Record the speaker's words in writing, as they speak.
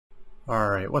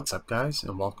Alright, what's up guys,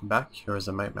 and welcome back. Here is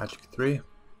a Might Magic 3.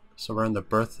 So we're in the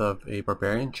Birth of a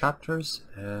Barbarian chapters,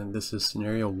 and this is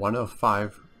scenario 1 of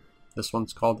 5. This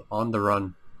one's called On the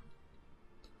Run.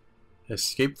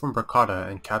 Escape from Bracada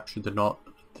and capture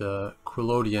the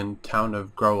Krewlodian town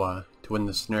of Groa to win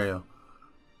the scenario.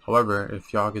 However,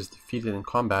 if Yogg is defeated in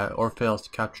combat or fails to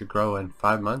capture Groa in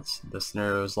 5 months, the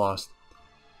scenario is lost.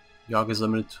 Yogg is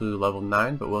limited to level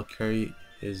 9, but will carry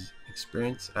his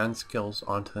experience and skills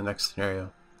onto the next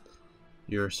scenario.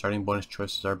 Your starting bonus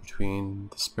choices are between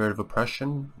the Spirit of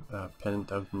Oppression,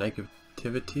 Pendant of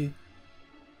Negativity,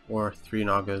 or 3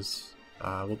 Nagas.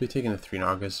 We'll be taking the 3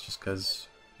 Nagas just because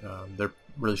they're a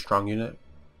really strong unit,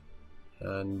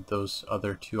 and those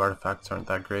other 2 artifacts aren't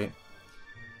that great.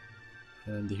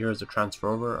 And the heroes that transfer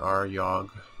over are Yogg.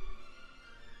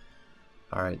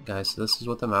 Alright guys, so this is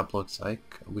what the map looks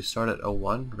like. We start at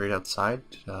 01, right outside.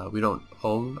 We don't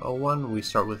own 01, we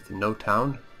start with no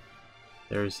town.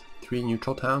 There's 3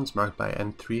 neutral towns marked by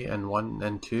N3, N1,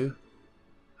 and N2.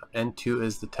 N2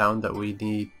 is the town that we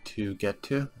need to get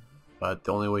to, but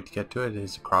the only way to get to it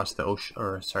is across the ocean,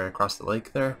 across the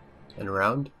lake there and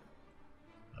around.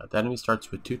 The enemy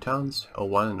starts with 2 towns,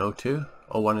 01 and 02.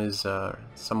 01 is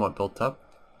somewhat built up,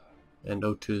 and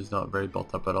 02 is not very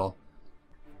built up at all.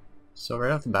 So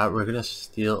right off the bat, we're going to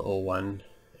steal 01,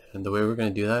 and the way we're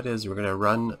going to do that is we're going to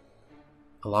run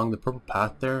along the purple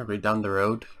path there, right down the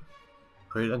road,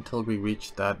 right until we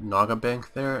reach that Naga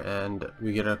bank there, and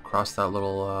we get across that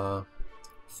little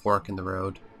fork in the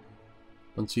road.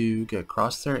 Once you get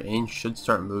across there, Ain should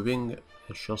start moving,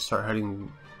 and she'll start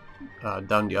heading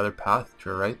down the other path to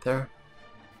her right there,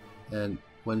 and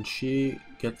when she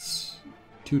gets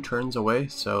 2 turns away,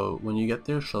 so when you get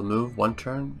there she'll move 1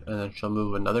 turn and then she'll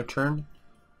move another turn.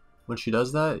 When she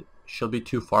does that, she'll be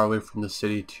too far away from the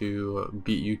city to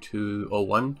beat you to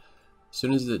 01. As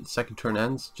soon as the 2nd turn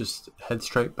ends, just head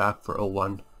straight back for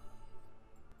 01.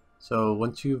 So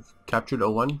once you've captured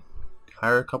 01,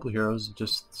 hire a couple heroes,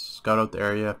 just scout out the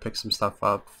area, pick some stuff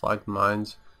up, flag the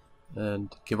mines,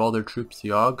 and give all their troops to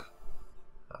Yogg.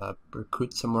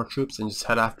 Recruit some more troops and just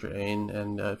head after Ain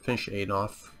and finish Ain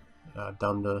off.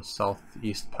 Down the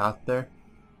southeast path there,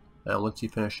 and once you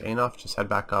finish Ain off, just head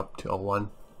back up to 01.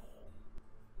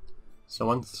 So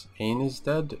once Ain is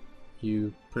dead,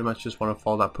 you pretty much just want to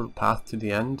follow that purple path to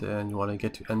the end, and you want to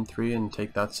get to N3 and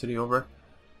take that city over,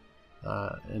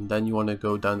 and then you want to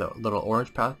go down that little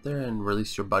orange path there and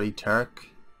release your buddy Tarek.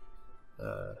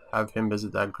 Have him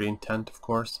visit that green tent, of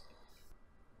course,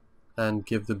 and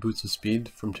give the boots of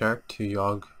speed from Tarek to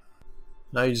Yogg.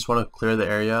 Now you just want to clear the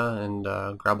area and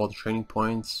grab all the training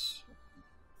points,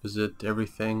 visit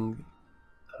everything,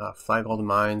 flag all the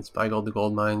mines, bag all the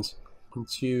gold mines.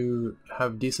 Once you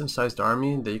have a decent sized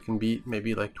army that you can beat,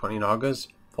 maybe like 20 Nagas,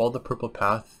 follow the purple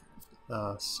path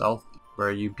south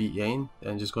where you beat Ain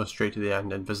and just go straight to the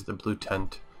end and visit the blue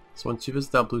tent. So once you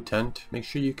visit that blue tent, make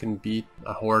sure you can beat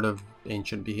a horde of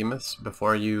ancient behemoths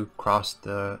before you cross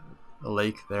the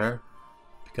lake there,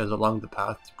 because along the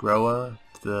path to Groa,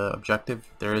 the objective,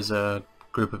 there is a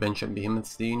group of ancient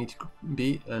behemoths that you need to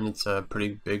beat, and it's a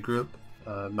pretty big group.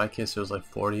 In my case it was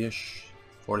like 40-ish,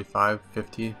 45,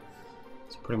 50.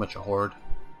 It's pretty much a horde.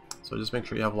 So just make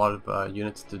sure you have a lot of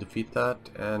units to defeat that,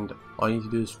 and all you need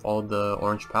to do is follow the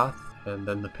orange path and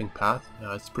then the pink path.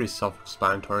 It's pretty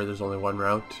self-explanatory, there's only one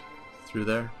route through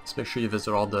there. Just make sure you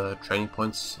visit all the training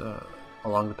points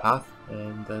along the path,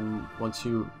 and then once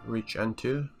you reach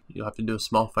N2, you'll have to do a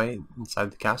small fight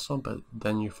inside the castle, but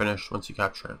then you're finished once you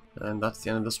capture it. And that's the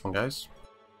end of this one, guys.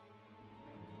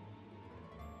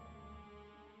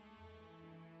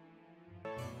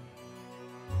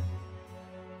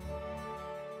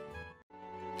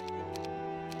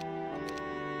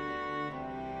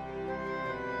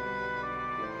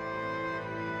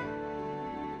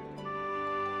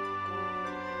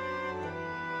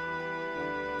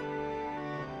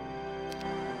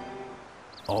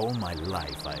 All my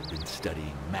life I have been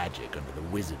studying magic under the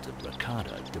wizards of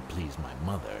Bracada to please my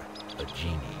mother, a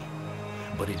genie.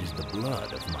 But it is the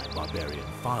blood of my barbarian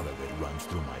father that runs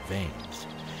through my veins,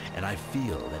 and I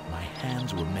feel that my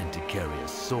hands were meant to carry a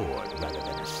sword rather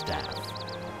than a staff.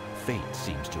 Fate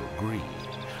seems to agree,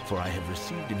 for I have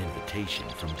received an invitation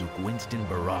from Duke Winston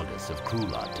Baragas of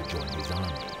Krewlodian to join his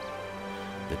army.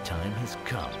 The time has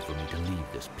come for me to leave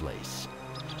this place,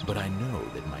 but I know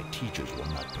that my teachers will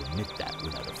not permit that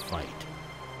without a fight.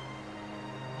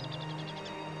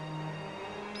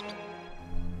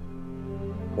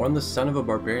 Born the son of a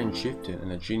barbarian chieftain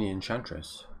and a genie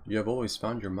enchantress, you have always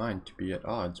found your mind to be at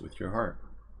odds with your heart.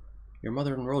 Your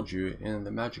mother enrolled you in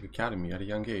the Magic Academy at a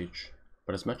young age,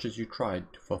 but as much as you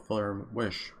tried to fulfill her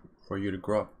wish for you to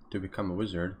grow up to become a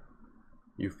wizard,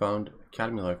 you found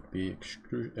academy life to be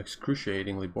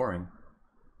excruciatingly boring.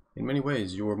 In many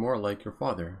ways, you were more like your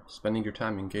father, spending your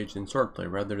time engaged in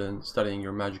swordplay rather than studying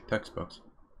your magic textbooks.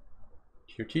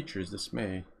 To your teacher's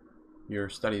dismay, your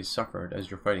studies suffered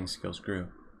as your fighting skills grew.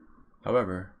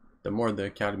 However, the more the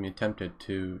academy attempted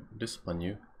to discipline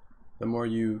you, the more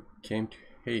you came to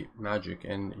hate magic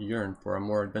and yearn for a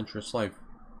more adventurous life.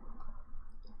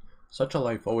 Such a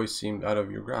life always seemed out of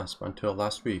your grasp until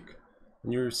last week,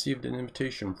 when you received an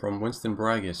invitation from Winston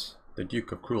Baragus, the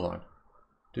Duke of Krewlodian,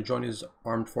 to join his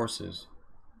armed forces.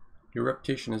 Your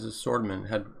reputation as a swordsman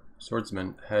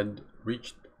had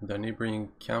reached the neighboring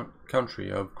country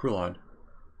of Krewlodian,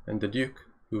 and the Duke,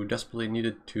 who desperately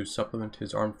needed to supplement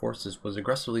his armed forces, was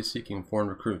aggressively seeking foreign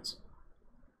recruits.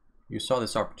 You saw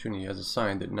this opportunity as a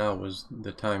sign that now was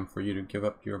the time for you to give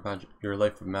up your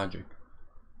life of magic.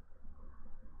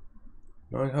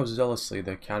 Knowing how zealously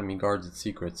the Academy guards its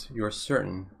secrets, you are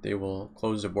certain they will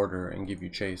close the border and give you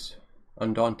chase.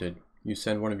 Undaunted, you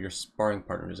send one of your sparring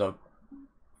partners out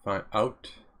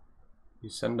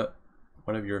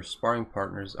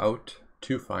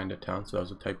to find a town, so that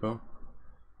was a typo,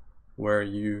 where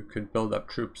you could build up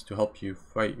troops to help you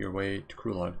fight your way to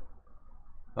Krewlodian.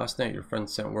 Last night your friend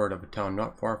sent word of a town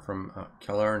not far from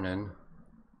Kalarnen.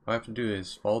 All you have to do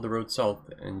is follow the road south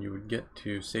and you would get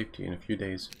to safety in a few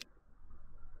days.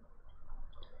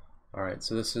 Alright,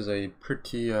 so this is a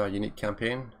pretty unique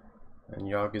campaign, and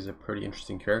Yogg is a pretty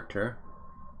interesting character,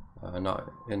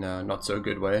 not in a not so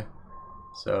good way.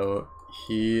 So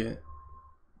he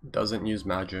doesn't use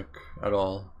magic at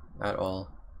all,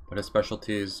 but his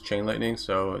specialty is chain lightning,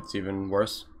 so it's even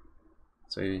worse.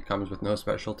 So he comes with no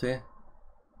specialty,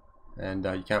 and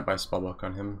you can't buy a spellbook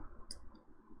on him.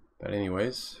 But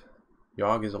anyways,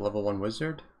 Yogg is a level 1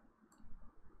 wizard.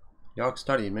 Yogg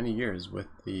studied many years with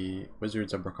the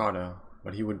wizards of Bracada,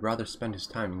 but he would rather spend his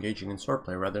time engaging in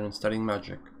swordplay rather than studying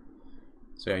magic.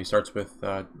 So yeah, he starts with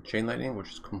chain lightning,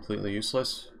 which is completely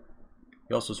useless.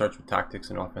 He also starts with tactics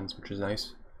and offense, which is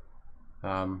nice.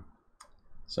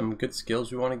 Some good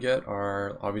skills we want to get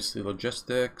are obviously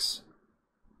logistics,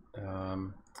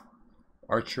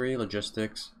 archery,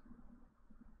 logistics.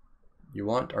 You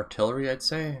want artillery, I'd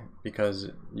say,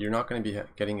 because you're not going to be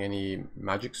getting any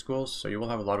magic schools, so you will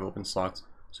have a lot of open slots.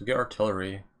 So get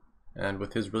artillery, and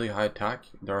with his really high attack,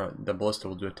 the ballista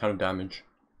will do a ton of damage.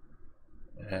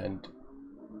 And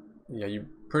yeah, you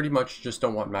pretty much just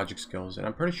don't want magic skills, and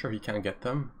I'm pretty sure he can get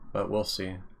them, but we'll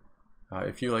see.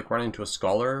 If you like run into a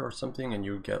scholar or something and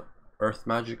you get earth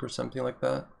magic or something like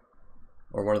that,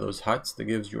 or one of those huts that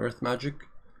gives you earth magic,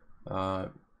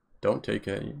 don't take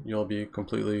it. It'll be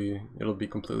completely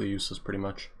useless pretty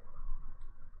much.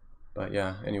 But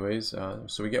yeah, anyways,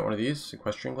 so we get one of these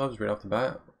equestrian gloves right off the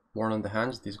bat. Worn on the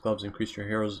hands, these gloves increase your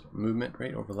hero's movement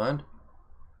rate over land.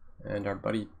 And our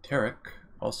buddy Tarek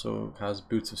also has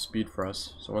boots of speed for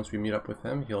us, so once we meet up with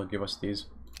him, he'll give us these.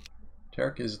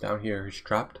 Tarek is down here. He's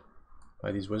trapped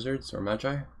by these wizards or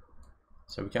magi,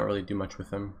 so we can't really do much with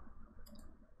him.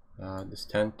 This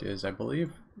tent is, I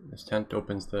believe, this tent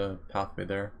opens the pathway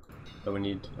there that we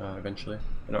need eventually,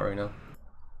 but not right now.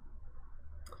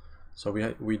 So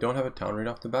we don't have a town right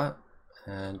off the bat,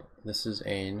 and this is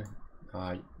Ain.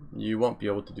 You won't be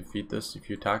able to defeat this if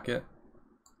you attack it.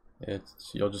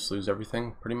 You'll just lose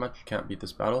everything pretty much. You can't beat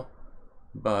this battle,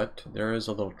 but there is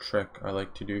a little trick I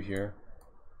like to do here.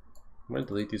 I'm gonna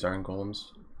delete these iron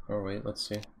golems. Oh wait, let's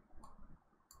see.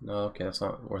 No, okay, that's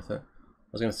not worth it.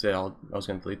 I was gonna say I was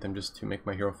gonna delete them just to make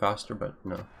my hero faster, but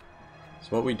no.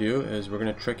 So what we do is we're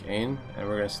gonna trick Ain and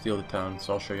we're gonna steal the town.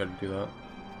 So I'll show you how to do that.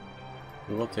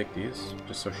 We will take these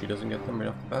just so she doesn't get them right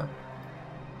off the bat,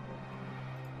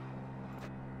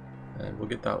 and we'll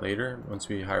get that later once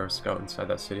we hire a scout inside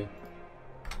that city.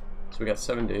 So we got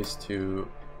 7 days to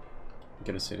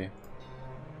get a city.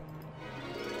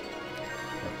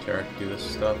 Have Tarek do this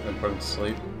stuff and put him to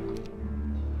sleep.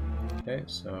 Okay,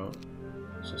 so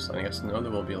it's just letting us know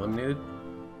that we'll be eliminated.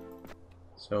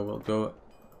 So we'll go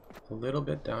a little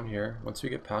bit down here. Once we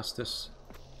get past this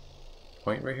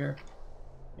point right here,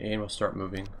 Ain will start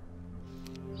moving.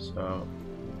 So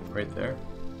right there.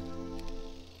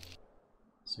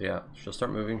 So yeah, she'll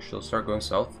start moving. She'll start going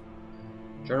south.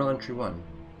 Journal entry 1.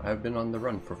 I have been on the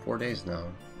run for 4 days now,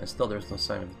 and still there's no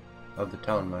sign of the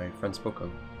town my friend spoke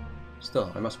of.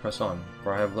 Still, I must press on,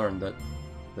 for I have learned that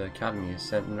the Academy has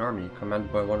sent an army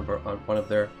commanded by one of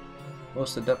their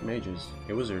most adept mages,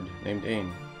 a wizard named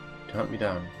Ain, to hunt me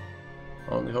down.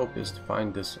 My only hope is to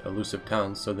find this elusive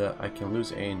town so that I can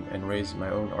lose Ain and raise my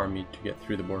own army to get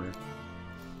through the border.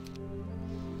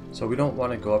 So we don't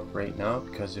want to go up right now,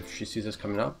 because if she sees us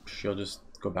coming up, she'll just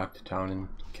go back to town and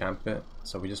camp it.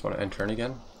 So we just want to end turn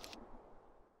again.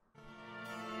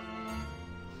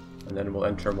 and then we'll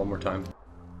enter one more time.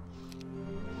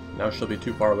 Now she'll be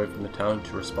too far away from the town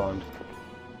to respond.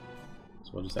 So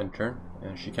we'll just end turn,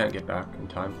 and she can't get back in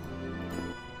time.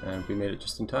 And if we made it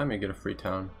just in time, we get a free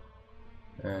town.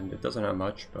 And it doesn't have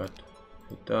much, but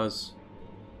it does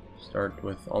start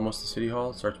with almost the city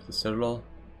hall, starts with the citadel,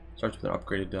 starts with an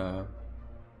upgraded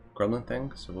gremlin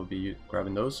thing, so we'll be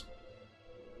grabbing those.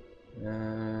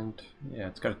 And yeah,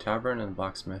 it's got a tavern and a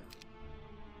blacksmith.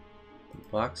 The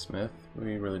blacksmith,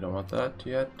 we really don't want that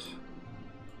yet.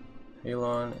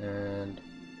 Halon and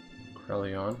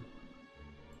Krewlodian.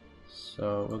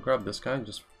 So we'll grab this guy,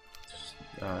 just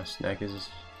snag his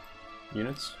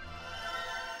units.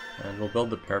 And we'll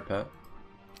build the parapet.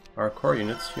 Our core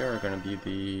units here are going to be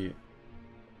the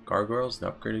gargoyles,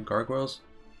 the upgraded gargoyles,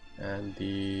 and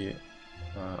the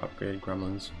upgraded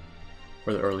gremlins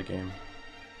for the early game.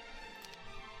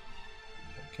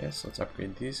 Okay, so let's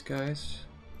upgrade these guys.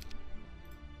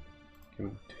 Give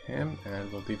them to him,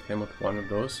 and we'll leave him with one of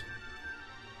those.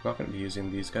 I'm not going to be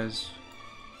using these guys.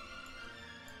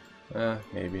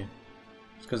 Maybe.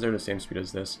 It's because they're the same speed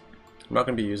as this. I'm not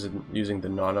going to be using the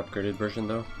non-upgraded version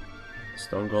though.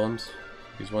 Stone golems,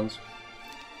 these ones.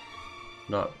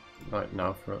 Not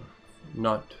now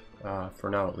for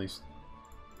now at least.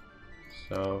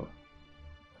 So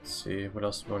let's see, what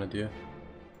else do we want to do?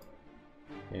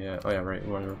 Yeah, oh yeah, right,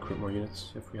 we want to recruit more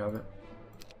units if we have it.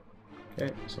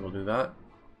 Okay, so we'll do that.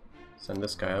 Send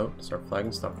this guy out, start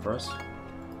flagging stuff for us.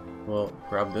 We'll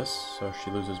grab this so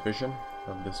she loses vision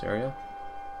of this area.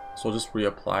 So we'll just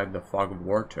reapply the fog of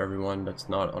war to everyone that's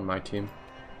not on my team.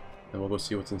 And we'll go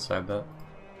see what's inside that.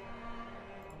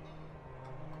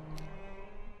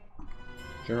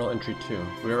 Journal entry 2.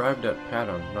 We arrived at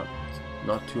Pendant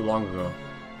not too long ago.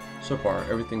 So far,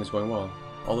 everything is going well,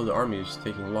 although the army is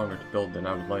taking longer to build than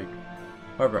I would like.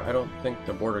 However, I don't think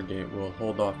the border gate will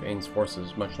hold off Ain's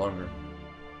forces much longer.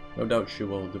 No doubt she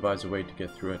will devise a way to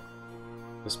get through it.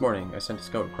 This morning, I sent a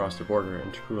scout across the border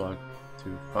into Groa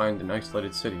to find an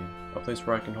isolated city, a place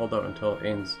where I can hold out until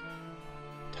Ain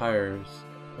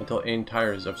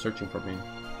tires of searching for me.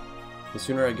 The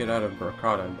sooner I get out of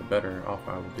Bracada, the better off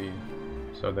I will be.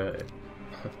 So the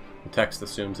text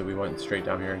assumes that we went straight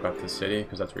down here and got to the city,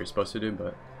 because that's what you're supposed to do,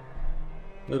 but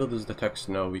little does the text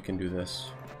know we can do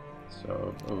this.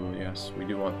 So, oh yes, we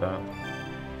do want that.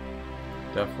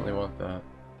 Definitely want that.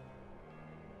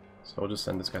 So we'll just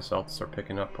send this guy south to start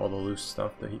picking up all the loose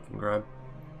stuff that he can grab.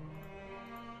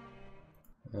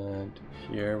 And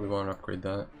here we want to upgrade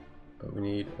that, but we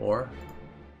need ore.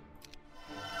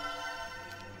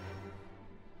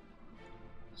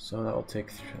 So that will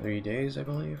take 3 days, I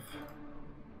believe.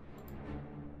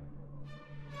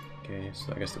 Okay,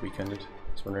 so I guess the week ended.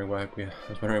 I was wondering why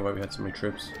we had so many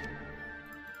troops.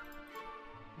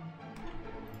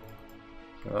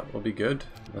 So that will be good.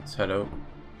 Let's head out.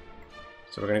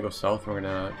 So we're gonna go south. We're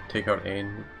gonna take out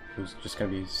Ain, who's just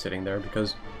gonna be sitting there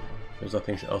because there's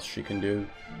nothing else she can do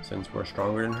since we're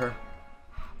stronger than her.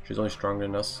 She's only stronger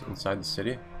than us inside the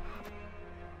city.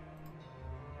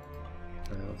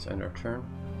 Let's end our turn.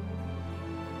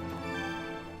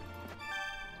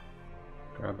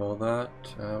 Grab all that.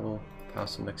 We'll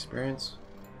pass some experience.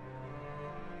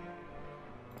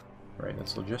 Right,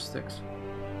 that's logistics.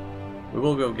 We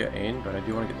will go get Ain, but I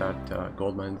do want to get that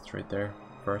gold mine that's right there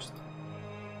first.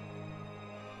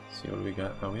 Let's see what we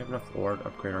got. We have enough ore to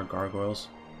upgrade our gargoyles.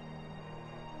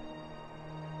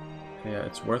 Yeah,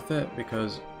 it's worth it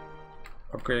because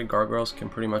upgraded gargoyles can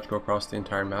pretty much go across the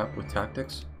entire map with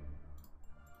tactics.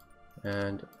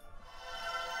 And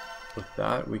with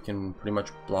that, we can pretty much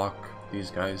block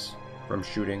these guys from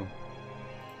shooting.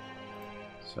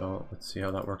 So let's see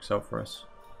how that works out for us.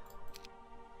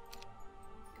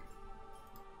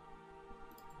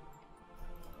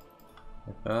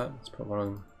 Like that. Let's put one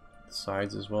on the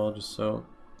sides as well, just so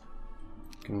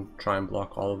we can try and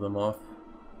block all of them off.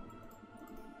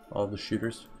 All of the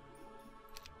shooters.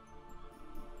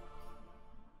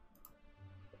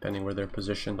 Depending where they're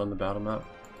positioned on the battle map.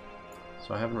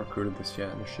 So I haven't recruited this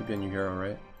yet, and there should be a new hero,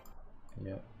 right?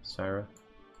 Yeah, Syra.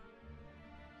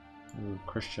 Ooh,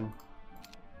 Christian.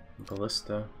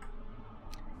 Ballista.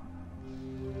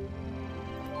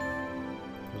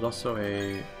 There's also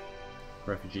a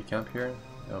refugee camp here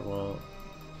that will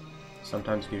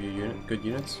sometimes give you good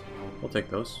units. We'll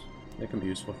take those. They can be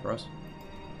useful for us.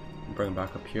 Bring them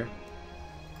back up here.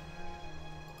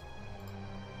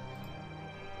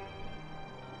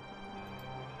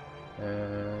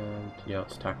 And yeah,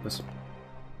 let's attack this.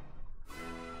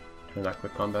 Turn that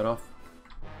quick combat off.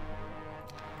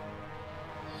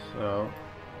 So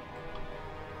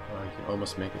you can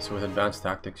almost make it. So with advanced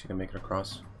tactics, you can make it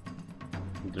across.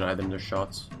 And deny them their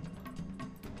shots.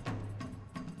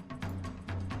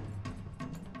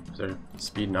 they're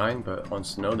speed 9, but on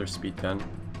snow they're speed 10.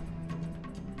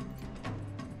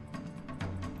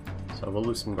 So we'll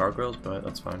lose some gargoyles, but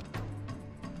that's fine.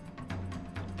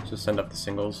 Just send up the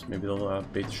singles. Maybe they'll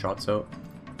bait the shots out.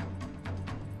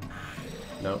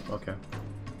 No, okay.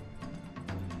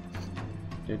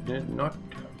 They did not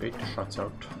bait the shots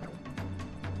out.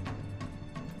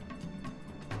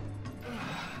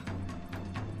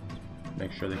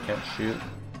 Make sure they can't shoot.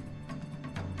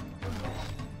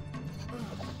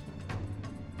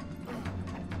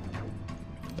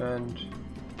 And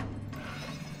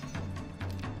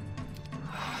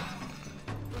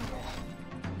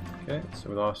okay, so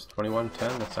we lost 21-10.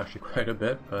 That's actually quite a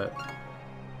bit, but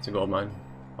it's a gold mine.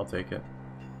 I'll take it.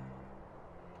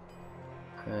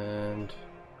 And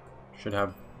should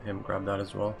have him grab that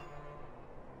as well.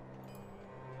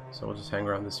 So we'll just hang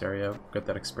around this area, get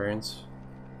that experience.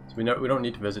 So we don't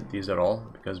need to visit these at all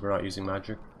because we're not using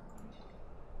magic.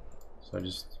 So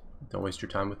just don't waste your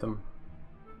time with them.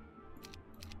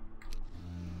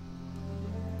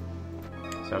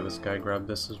 Let's have this guy grab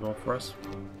this as well for us.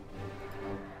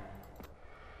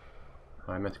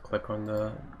 I meant to click on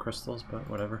the crystals, but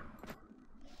whatever.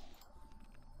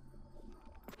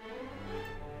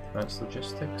 That's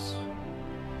logistics.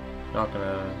 Not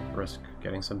gonna risk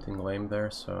getting something lame there,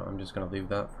 so I'm just gonna leave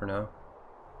that for now.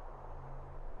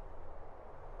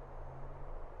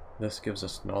 This gives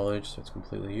us knowledge, so it's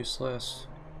completely useless.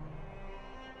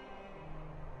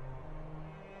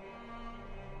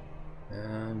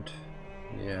 And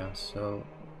yeah, so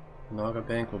Naga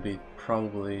Bank will be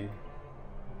probably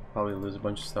lose a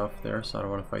bunch of stuff there, so I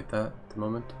don't want to fight that at the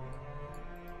moment.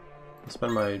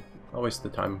 I'll waste the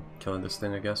time killing this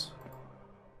thing, I guess.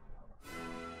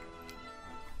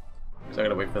 Because I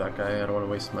gotta wait for that guy. I don't want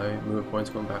to waste my movement points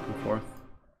going back and forth.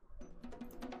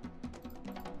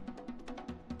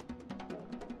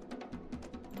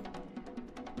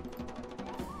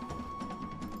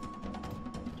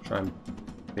 Try and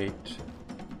bait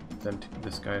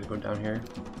this guy to go down here.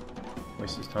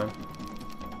 Waste his time.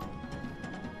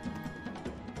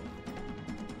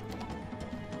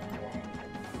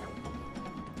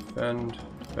 Defend,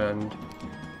 defend.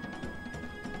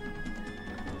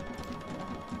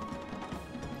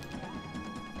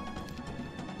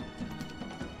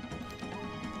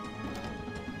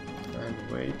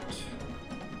 And wait.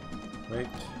 Wait.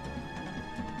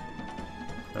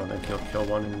 I don't think he'll kill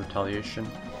one in retaliation.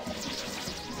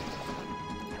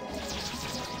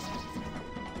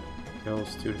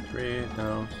 Kills 2 to 3,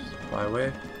 now just fly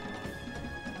away.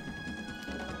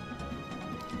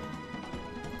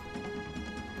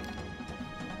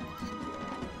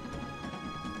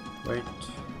 Wait.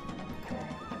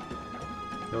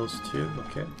 Kills 2,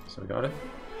 okay, so we got it.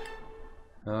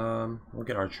 We'll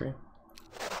get archery.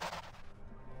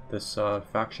 This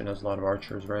faction has a lot of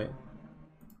archers, right?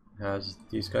 It has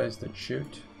these guys that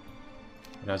shoot.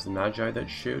 It has the Magi that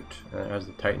shoot, and it has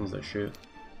the Titans that shoot.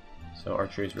 So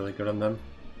archery is really good on them.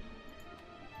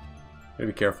 Gotta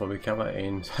be careful, we can't let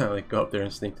Ain like go up there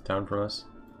and sneak the town from us.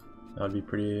 That would be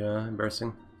pretty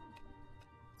embarrassing.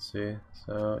 Let's see,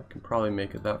 so I can probably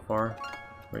make it that far,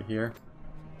 right here.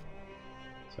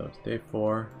 So it's day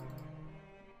 4.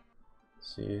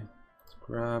 Let's see, let's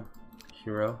grab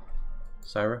Hero,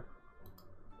 Syra.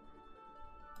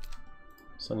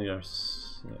 Still need our,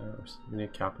 we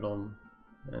need capital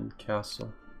and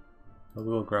castle. But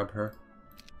we will grab her.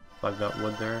 Flag that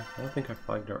wood there. I don't think I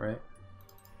flagged it right.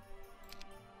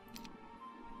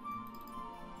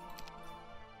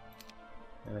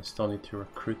 And I still need to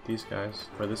recruit these guys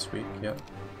for this week, yep.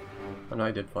 Oh no,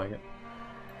 I did flag it.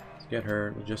 Let's get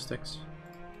her logistics.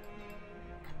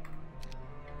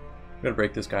 I'm gonna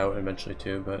break this guy out eventually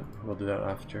too, but we'll do that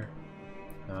after.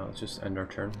 Let's just end our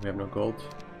turn. We have no gold.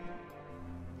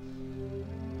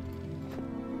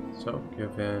 So,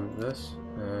 give him this,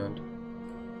 and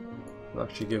we'll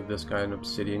actually give this guy an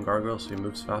obsidian gargoyle so he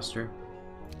moves faster.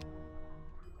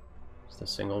 Just a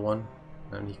single one,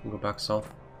 and he can go back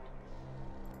south.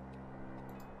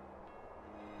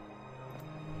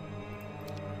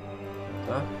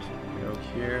 That, go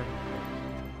here,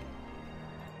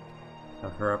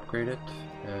 have her upgrade it,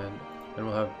 and then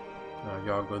we'll have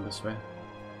Yogg go this way.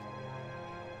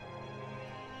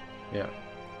 Yeah.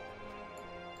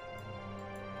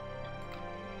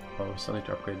 Oh, we still need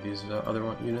to upgrade these other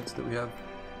units that we have.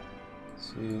 Let's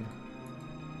see.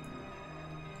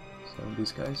 Some of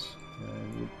these guys.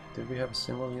 Did we have a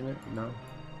single unit? No.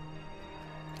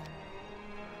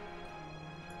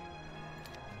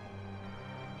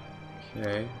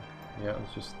 Okay. Yeah,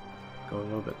 let's just go a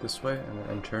little bit this way and then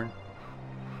end turn.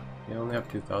 We only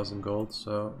have 2,000 gold,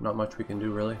 so not much we can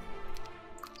do really.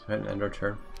 Let's go ahead and end our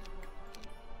turn.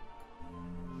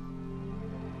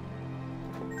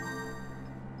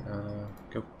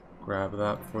 grab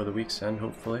that before the week's end,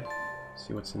 hopefully.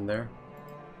 See what's in there.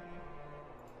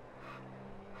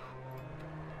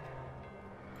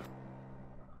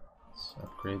 Let's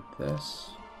upgrade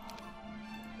this.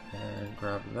 And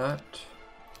grab that.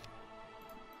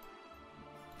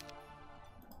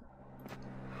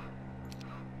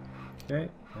 Okay,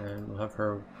 and we'll have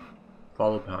her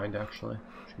follow behind actually.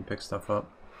 She can pick stuff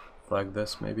up. Flag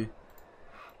this maybe.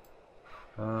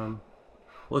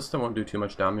 Ballista won't do too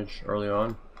much damage early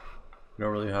on. We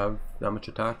don't really have that much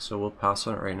attack, so we'll pass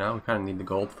on it right now. We kind of need the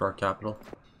gold for our capital.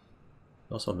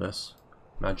 Also this.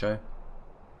 Magi.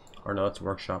 Or no, that's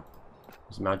workshop.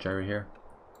 There's Magi right here.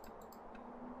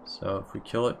 So if we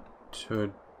kill it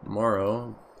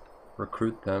tomorrow,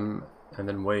 recruit them, and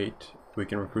then wait, we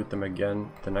can recruit them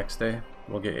again the next day.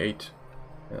 We'll get 8.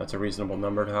 Yeah, that's a reasonable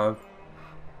number to have.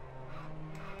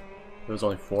 If it was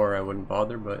only 4, I wouldn't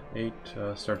bother, but 8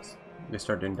 they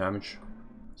start doing damage.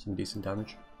 Some decent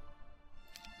damage.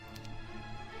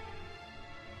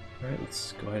 Alright,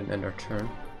 let's go ahead and end our turn.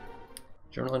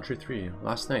 Journal entry 3.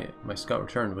 Last night, my scout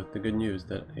returned with the good news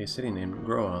that a city named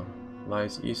Groa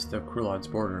lies east of Krewlodian's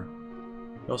border.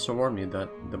 He also warned me that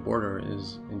the border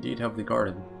is indeed heavily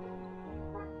guarded.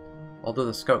 Although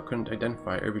the scout couldn't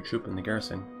identify every troop in the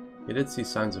garrison, he did see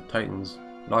signs of Titans,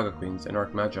 Naga Queens, and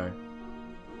Arch Magi.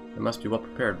 I must be well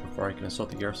prepared before I can assault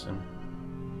the garrison.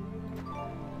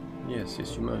 Yes,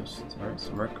 you must. Alright,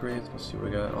 some Mercury, let's see what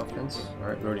we got. Offense.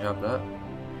 Alright, we already have that.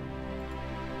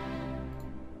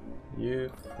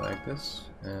 You flag this,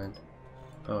 and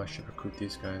oh, I should recruit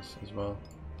these guys as well.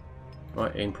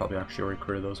 Well, Ain probably actually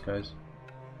recruited those guys.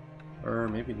 Or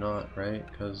maybe not, right?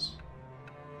 Because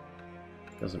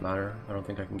it doesn't matter. I don't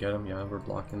think I can get them. Yeah, we're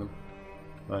blocking them.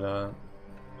 But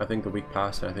I think the week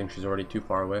passed, and I think she's already too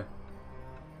far away.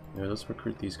 Yeah, let's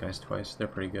recruit these guys twice. They're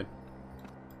pretty good.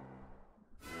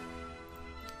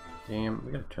 Damn,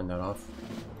 we gotta turn that off.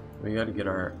 We gotta get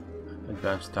our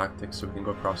advanced tactics so we can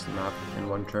go across the map in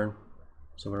one turn,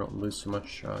 so we don't lose so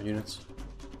much units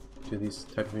to these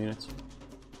type of units.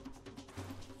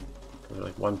 We're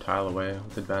like one tile away.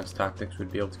 With advanced tactics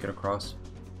we'd be able to get across.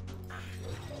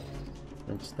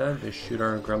 Instead they shoot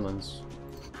our gremlins,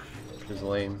 which is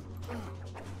lame.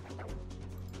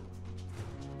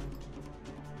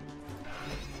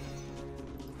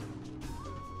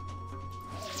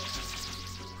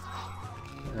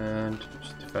 And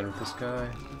just defend with this guy.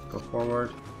 Go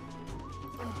forward.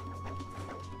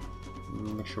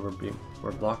 Make sure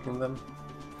we're blocking them.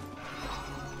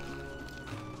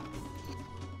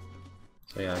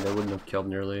 So yeah, they wouldn't have killed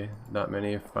nearly that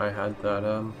many if I had that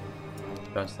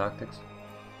advanced tactics.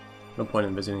 No point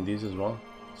in visiting these as well,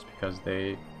 just because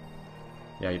they,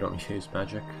 yeah, you don't use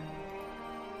magic.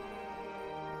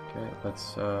 Okay,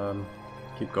 let's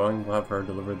keep going. We'll have her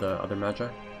deliver the other magi.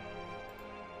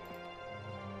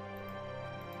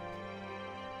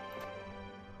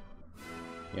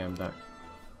 Yeah, I'm back.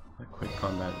 Quick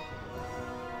combat.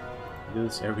 I do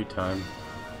this every time.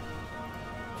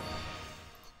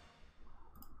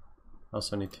 I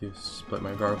also need to split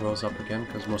my gargoyles up again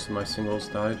because most of my singles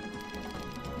died.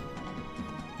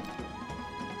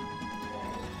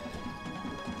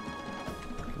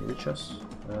 Can you reach us?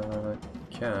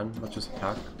 Can. Let's just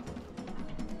attack.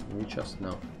 Can you reach us?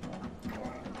 No.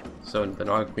 So the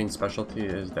Naga Queen's specialty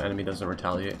is the enemy doesn't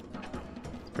retaliate.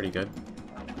 It's pretty good.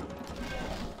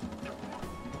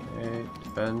 Okay,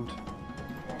 defend.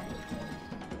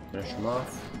 Finish him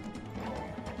off.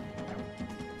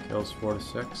 Kills 4 to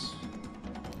 6.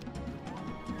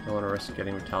 Don't want to risk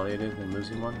getting retaliated and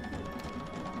losing one.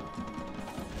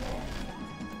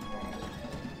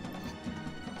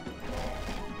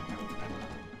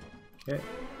 Okay.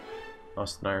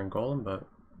 Lost an iron golem, but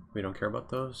we don't care about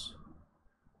those.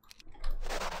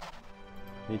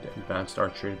 Need advanced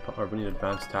archery, or we need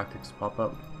advanced tactics to pop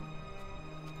up.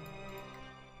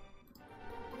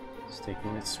 It's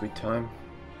taking its sweet time.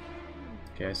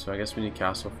 Okay, so I guess we need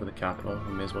castle for the capital.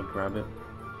 We may as well grab it.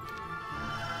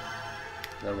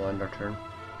 Then we'll end our turn.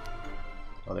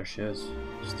 Oh, there she is.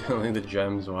 Stealing the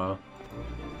gems, wow.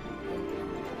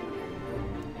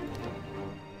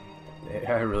 The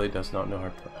AI really does not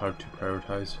know how to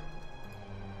prioritize.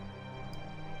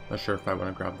 Not sure if I want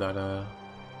to grab that,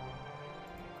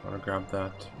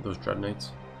 those Dread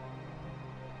Knights.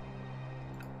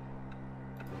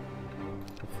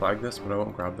 I'll flag this, but I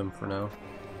won't grab them for now.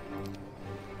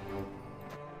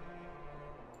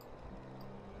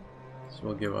 This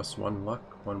will give us 1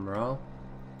 luck, 1 morale.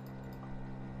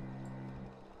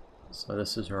 So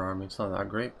this is her army. It's not that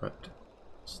great, but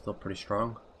still pretty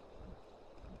strong.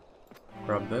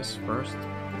 Grab this first,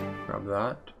 grab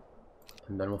that,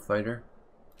 and then we'll fight her.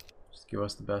 Just give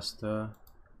us the best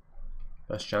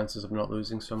best chances of not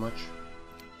losing so much.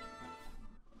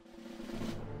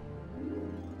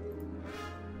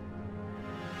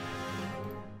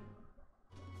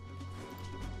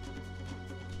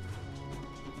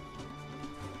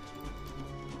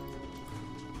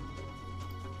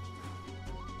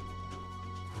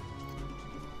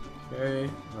 Okay,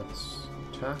 let's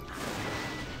attack.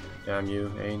 Damn you,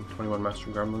 Ain. 21 Master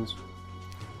Gremlins.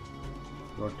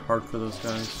 Worked hard for those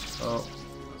guys. Oh,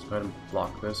 let's go ahead and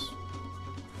block this.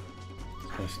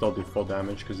 It's gonna still do full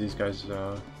damage because these guys, they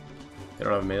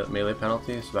don't have a melee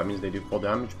penalty, so that means they do full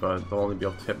damage, but they'll only be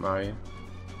able to hit my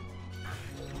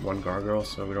one gargoyle,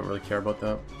 so we don't really care about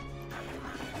that.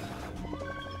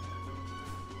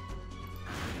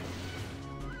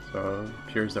 So it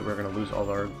appears that we're gonna lose all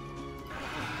our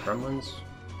gremlins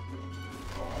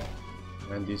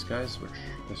and these guys, which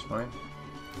is fine.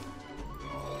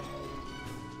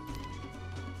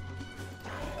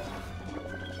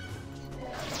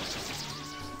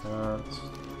 Let's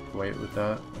wait with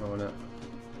that. I don't wanna.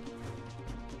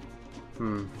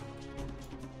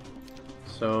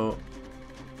 So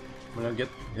I'm gonna get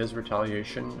his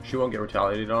retaliation. She won't get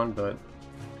retaliated on, but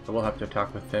I will have to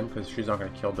attack with him because she's not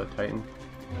gonna kill the Titan.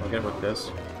 I'll get it with this.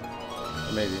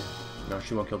 Or maybe. No,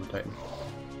 she won't kill the Titan.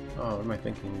 Oh, what am I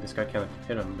thinking? This guy can't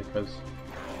hit him because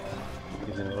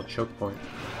he's in a little choke point.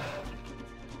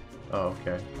 Oh,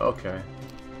 okay. Okay.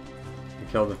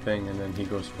 I kill the thing and then he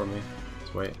goes for me.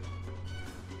 Let's wait.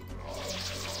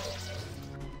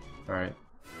 Alright.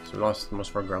 So we lost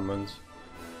most of our gremlins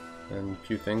and a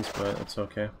few things, but it's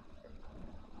okay.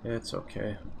 It's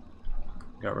okay.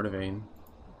 Got rid of Ain.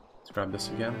 Let's grab this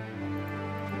again.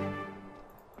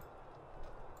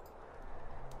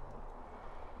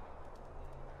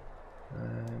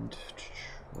 And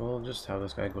we'll just have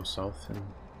this guy go south and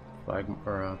flag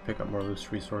or pick up more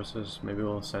loose resources. Maybe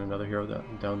we'll send another hero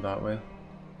down that way.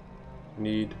 We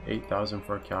need 8,000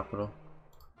 for a capital.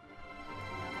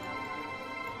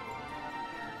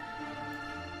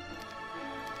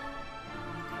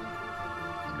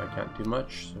 This guy can't do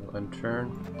much, so we'll end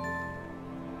turn.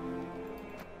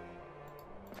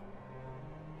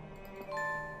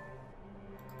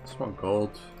 Just want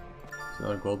gold. There's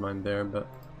another gold mine there, but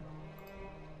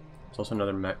there's also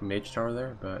another mage tower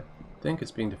there, but I think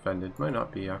it's being defended. Might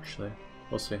not be, actually.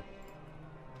 We'll see.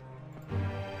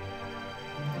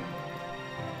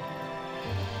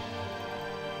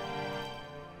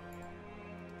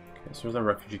 Okay, so there's a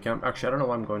refugee camp. Actually, I don't know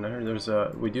why I'm going down here. There's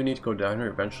a... We do need to go down here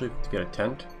eventually to get a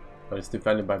tent, but it's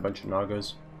defended by a bunch of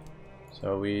Nagas.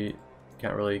 So we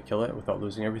can't really kill it without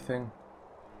losing everything.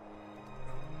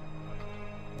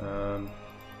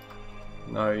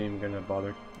 Not even gonna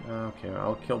bother. Okay,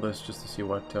 I'll kill this just to see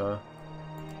what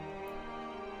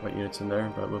unit's in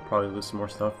there, but we'll probably lose some more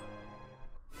stuff.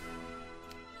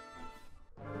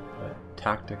 But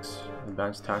tactics,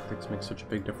 advanced tactics makes such a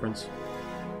big difference.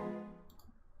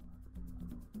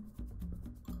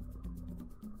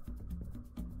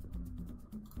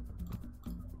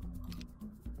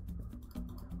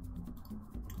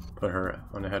 Put her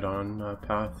on a head-on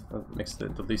path. That makes the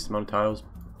least amount of tiles.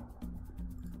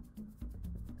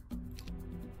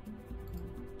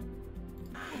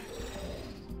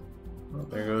 Well,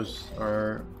 there goes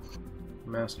our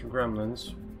master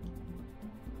gremlins.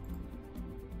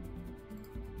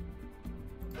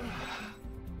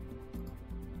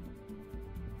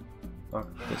 Lock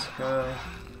this guy.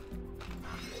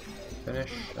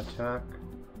 Finish. Attack.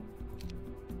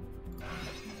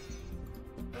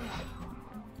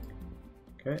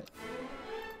 Okay.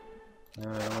 I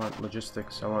don't want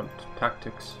logistics, I want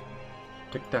tactics.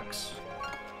 Tic-tacs.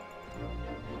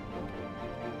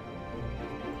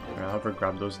 I'll have her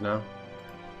grab those now.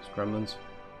 Those gremlins.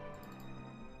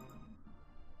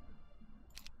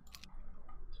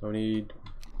 So we need,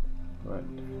 what,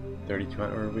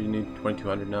 3,200, or we need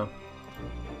 2,200 now.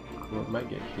 Cool, it might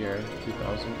get here,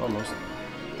 2,000, almost.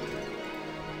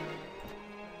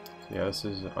 So yeah, this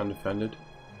is undefended.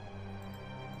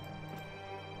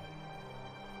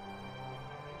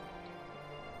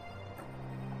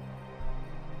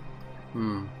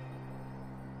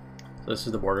 So this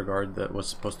is the border guard that was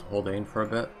supposed to hold Ain for a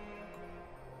bit,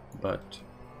 but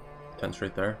tent's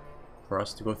right there for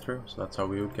us to go through, so that's how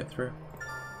we would get through.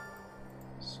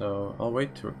 So I'll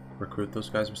wait to recruit those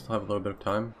guys. We still have a little bit of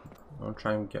time. I'll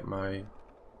try and get my...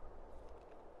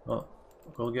 Well,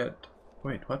 we'll get...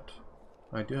 Wait, what?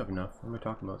 I do have enough. What am I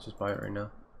talking about? Let's just buy it right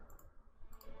now.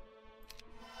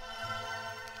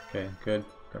 Okay, good.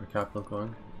 Got a capital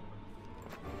going.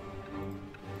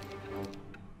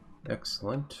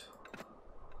 Excellent.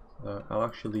 I'll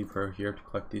actually leave her here to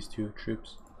collect these two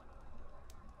troops.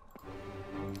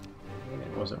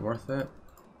 It wasn't worth it.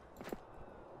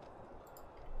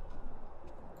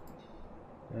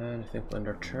 And I think we'll end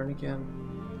our turn again.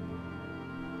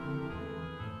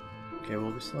 Okay,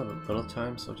 well we still have a little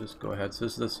time, so just go ahead. So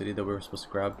this is the city that we were supposed to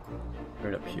grab.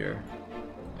 Right up here.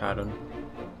 Pattern.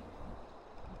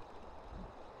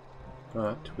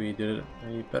 But we did it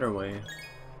a better way.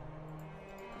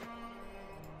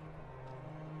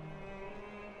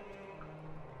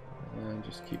 And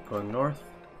just keep going north.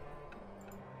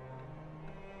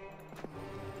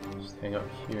 Just hang out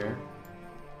here.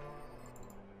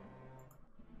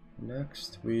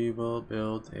 Next, we will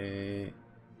build a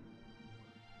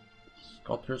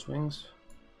sculptor's wings.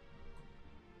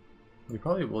 We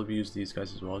probably will use these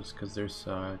guys as well, just because there's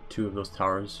 2 of those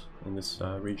towers in this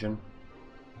region.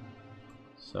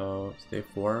 So, it's day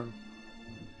 4.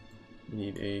 We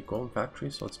need a golden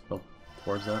factory, so let's build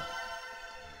towards that.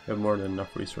 We have more than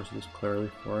enough resources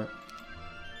clearly for it.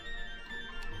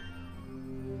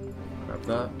 Grab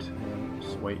that, and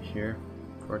just wait here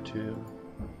for it to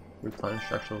replenish.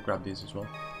 Actually, we'll grab these as well.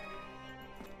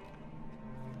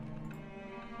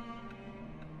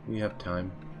 We have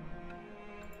time.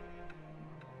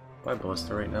 Buy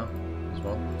ballista right now as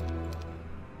well.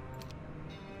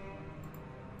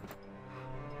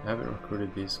 I haven't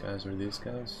recruited these guys or these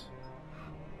guys,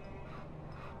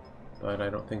 but I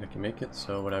don't think I can make it,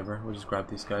 so whatever. We'll just grab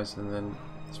these guys and then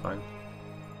it's fine.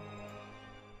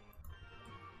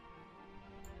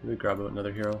 Maybe grab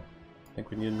another hero. I think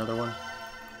we need another one.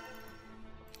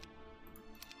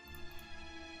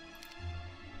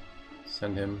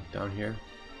 Send him down here.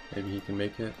 Maybe he can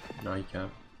make it. No, he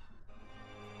can't.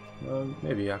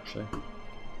 Maybe actually.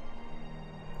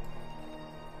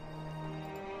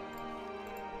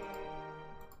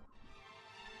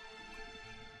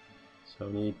 So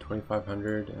we need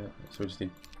 2,500, so we just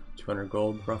need 200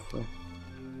 gold roughly.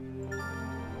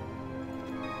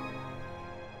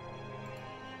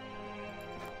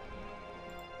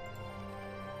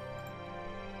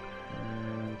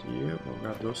 And yeah, we'll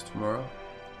grab those tomorrow.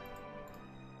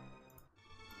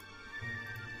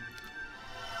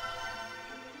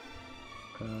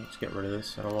 Let's get rid of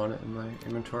this, I don't want it in my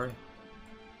inventory.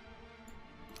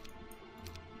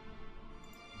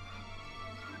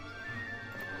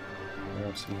 I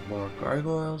have some more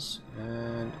gargoyles,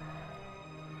 and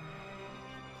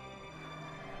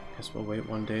I guess we'll wait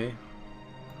one day.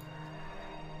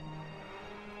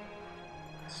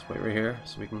 Let's wait right here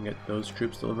so we can get those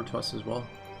troops delivered to us as well.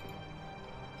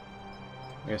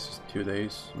 I guess it's 2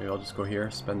 days. Maybe I'll just go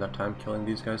here, spend that time killing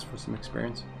these guys for some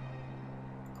experience.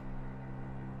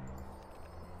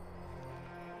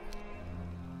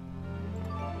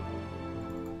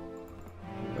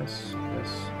 This,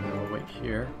 and then we'll wait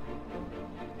here.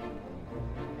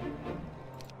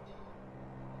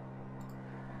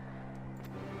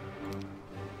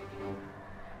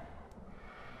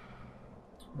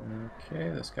 Okay,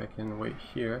 this guy can wait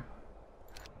here.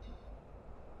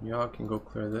 Y'all can go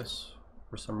clear this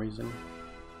for some reason.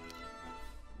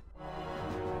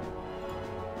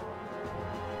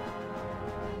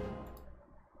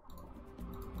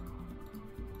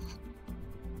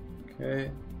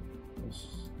 Okay, that's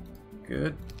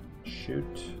good.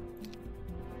 Shoot.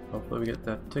 Hopefully we get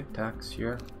that tic tacs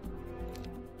here.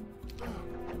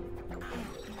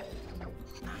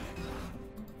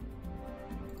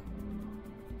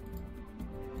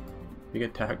 You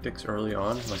get tactics early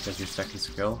on, like as your second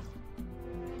skill.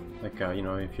 Like, you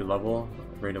know, if you level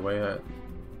right away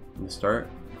in the start,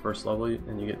 first level,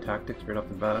 and you get tactics right off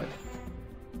the bat,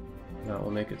 that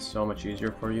will make it so much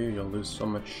easier for you. You'll lose so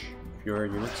much fewer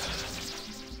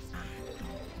units.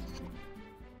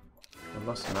 I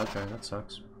lost the Magi, that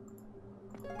sucks.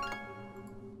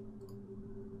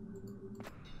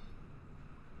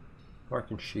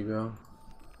 Mark and Shivo.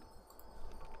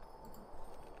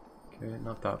 Okay,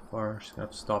 not that far. Just gonna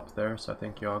have to stop there. So I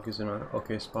think Yogg is in an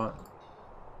okay spot.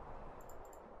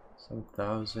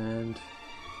 7,000.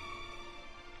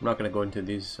 I'm not gonna go into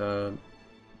these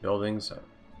buildings.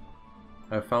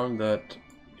 I've found that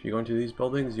if you go into these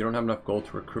buildings, you don't have enough gold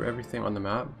to recruit everything on the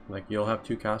map. Like, you'll have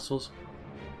 2 castles.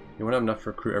 You won't have enough to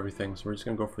recruit everything, so we're just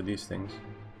gonna go for these things.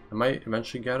 I might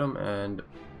eventually get them and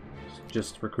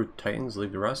just recruit Titans,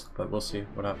 leave the rest, but we'll see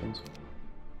what happens.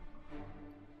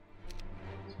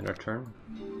 It's in our turn.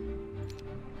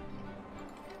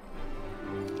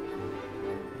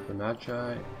 The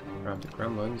Magi, grab the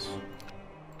Gremlins.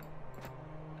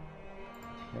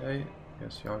 Okay,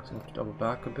 guess Yogg's gonna have to double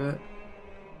back a bit.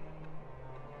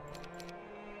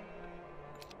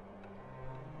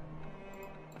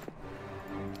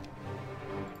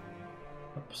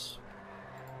 Oops.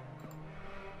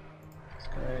 This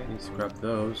guy needs to grab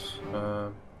those.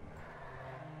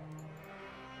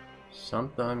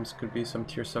 Sometimes could be some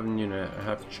tier 7 unit. I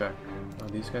have to check. Oh,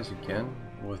 these guys again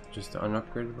with just the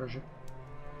unupgraded version.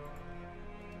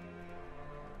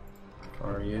 How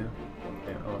are you?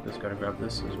 Okay, oh, just gotta grab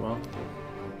this as well.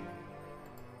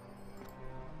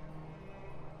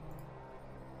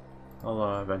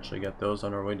 I'll eventually get those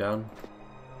on our way down.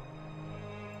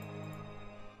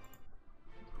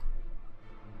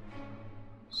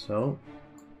 So,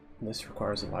 this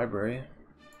requires a library.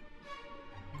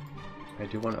 I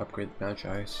do want to upgrade the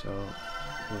Magi, so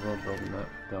we will build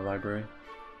the library.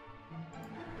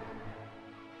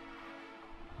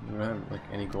 We don't have like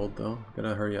any gold though.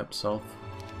 Gotta hurry up, self.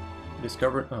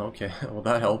 Discovered. Oh, okay. Well,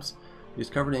 that helps.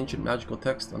 Discovered ancient magical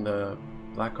text on the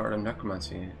black art of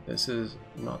necromancy. This is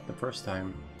not the first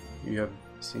time you have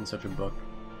seen such a book.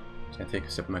 Just gonna take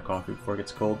a sip of my coffee before it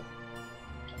gets cold.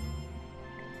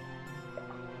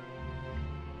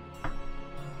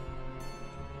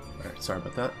 Alright, sorry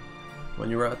about that. When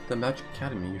you were at the Magic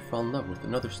Academy, you fell in love with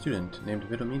another student named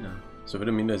Vidomina. So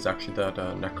Vidomina is actually that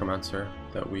necromancer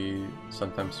that we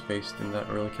sometimes faced in that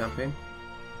early campaign.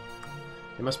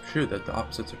 It must be true that the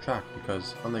opposites attract,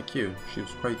 because unlike you, she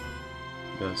was quite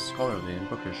the scholarly and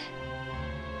bookish.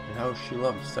 And how she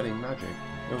loved studying magic.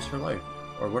 It was her life,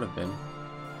 or would have been,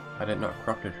 had it not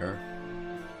corrupted her.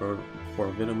 For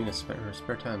Vidomina spent her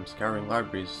spare time scouring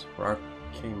libraries for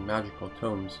arcane magical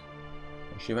tomes.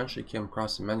 She eventually came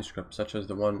across a manuscript such as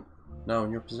the one now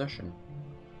in your possession.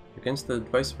 Against the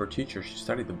advice of her teacher, she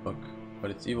studied the book, but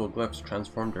its evil glyphs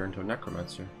transformed her into a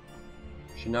necromancer.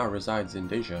 She now resides in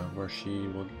Deja, where she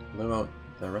will live out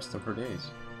the rest of her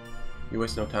days. You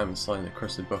waste no time in selling the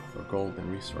cursed book for gold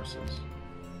and resources.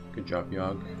 Good job,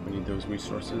 Yogg. We need those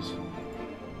resources.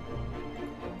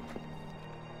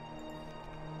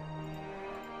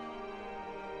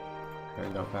 Okay,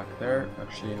 go back there.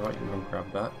 Actually, you know what? You can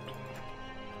grab that.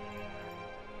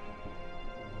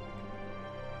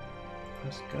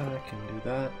 This guy can do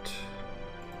that.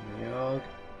 Yogg.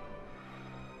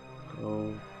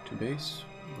 Go to base.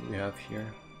 What do we have here?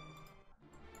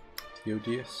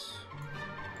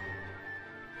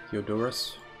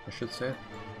 Theodorus, I should say.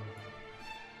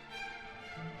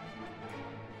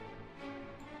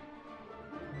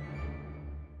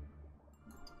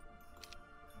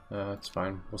 It's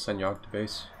fine. We'll send Yogg to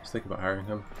base. Just think about hiring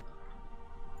him.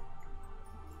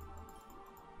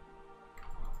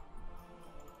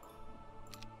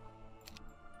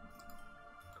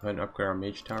 Go ahead and upgrade our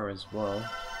mage tower as well.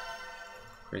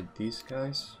 Upgrade these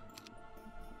guys.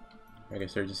 I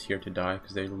guess they're just here to die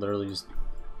because they literally just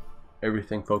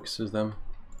everything focuses them,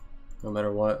 no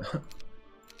matter what.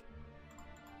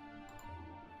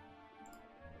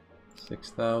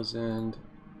 6,000,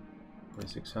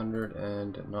 4,600,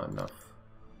 and not enough.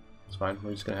 It's fine.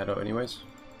 We're just gonna head out anyways.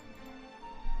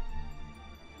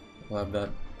 We'll have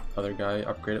that other guy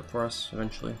upgrade it for us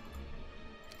eventually,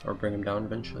 or bring him down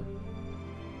eventually.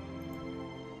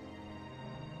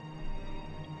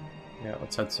 Yeah,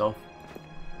 let's head south.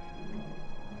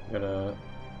 Gotta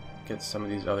get some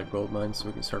of these other gold mines so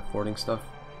we can start forwarding stuff.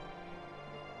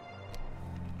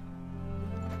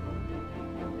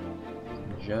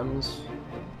 Some gems.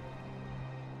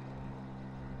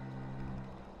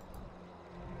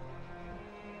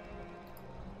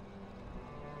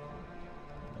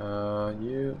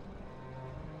 You.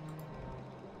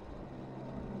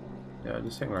 Yeah,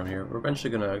 just hang around here. We're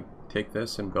eventually gonna take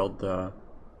this and build the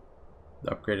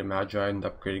upgraded Magi and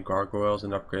the upgraded gargoyles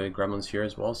and the upgraded gremlins here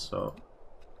as well, so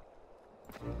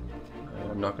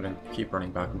I'm not going to keep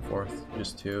running back and forth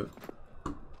just to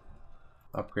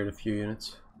upgrade a few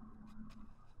units,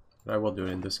 but I will do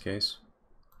it in this case.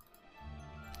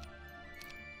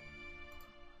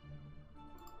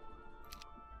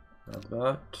 Have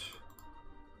that.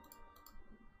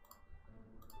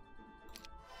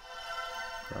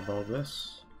 Grab all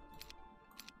this.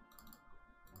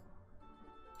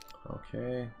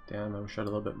 Okay, damn, I wish I had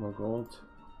a little bit more gold.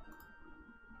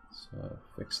 So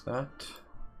fix that.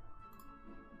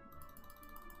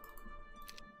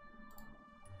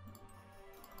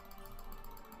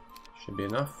 Should be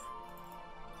enough.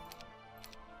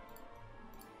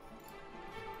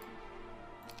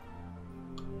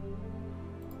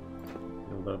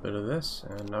 A little bit of this,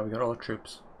 and now we got all the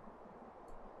troops.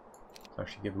 Let's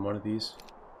actually give him one of these.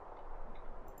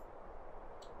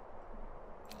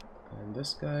 And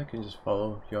this guy can just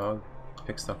follow Yogg,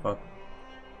 pick stuff up.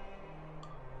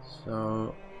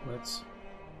 So let's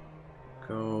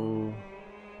go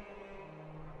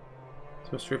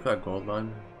straight for that gold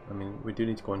line. I mean, we do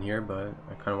need to go in here, but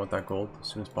I kind of want that gold as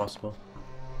soon as possible.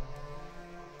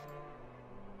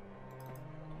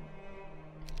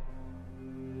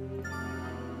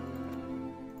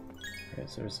 Okay,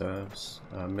 so there's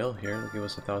a mill here. They'll give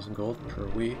us 1,000 gold per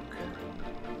week.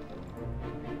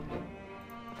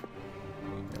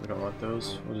 Okay, we don't want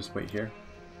those. We'll just wait here.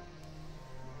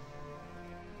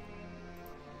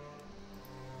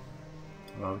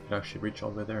 Wow, we can actually reach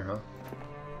all the way there, huh?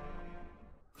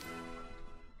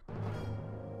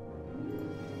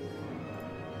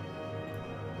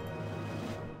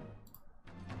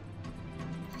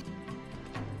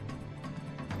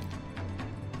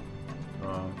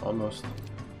 Almost.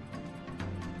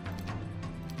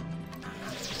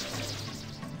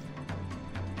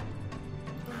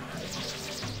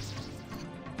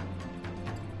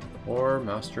 Or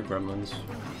Master Gremlins.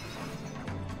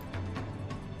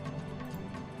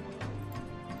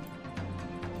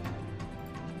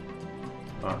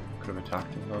 Ah, could have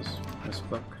attacked him. That was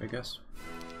misclick, I guess.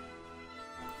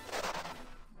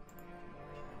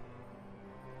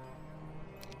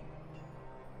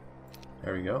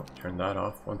 There we go. Turn that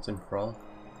off once and for all.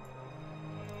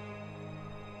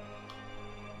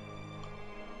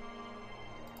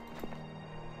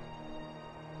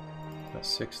 That's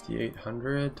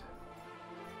 6,800.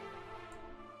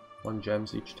 1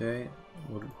 gems each day.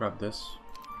 We'll grab this.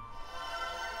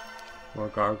 More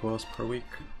gargoyles per week.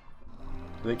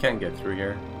 They can't get through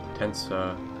here. The tent's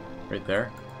right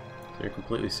there. So you're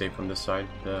completely safe from this side.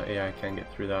 The AI can't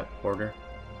get through that border.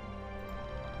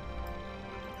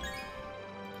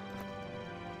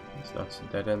 So that's a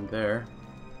dead end there.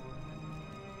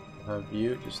 I'll have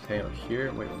you just hang out here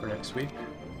and wait for next week.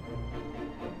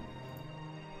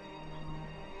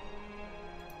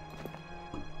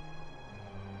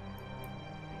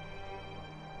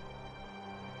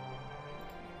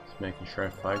 Just making sure I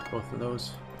flag both of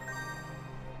those.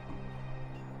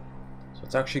 So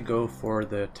let's actually go for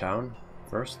the town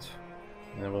first,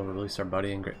 and then we'll release our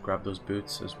buddy and grab those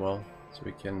boots as well, so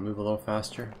we can move a little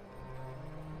faster.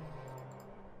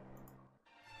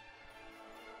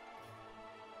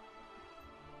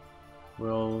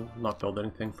 We'll not build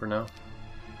anything for now.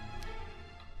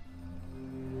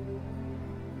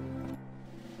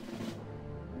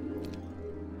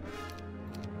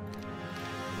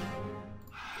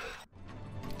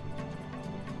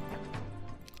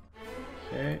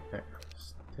 Okay,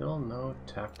 still no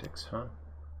tactics, huh?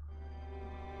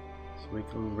 So we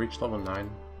can reach level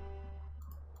 9.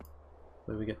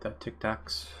 Hopefully we get that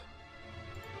tic-tacs.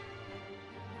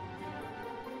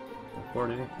 Afford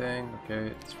anything?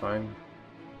 Okay, it's fine.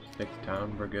 Just take the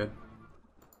town, we're good.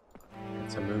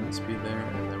 Get some movement speed there,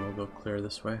 and then we'll go clear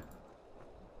this way.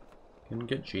 Can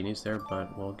get genies there,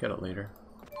 but we'll get it later.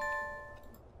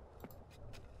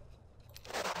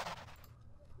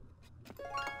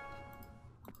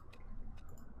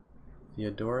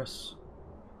 Theodorus.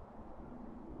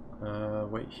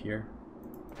 Wait here.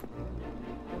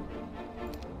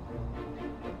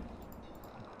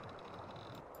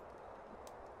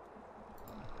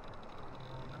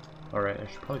 Alright, I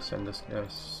should probably send this guy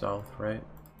south, right?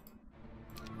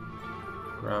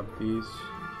 Grab these,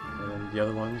 and the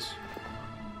other ones,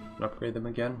 and upgrade them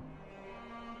again.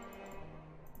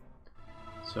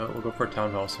 So we'll go for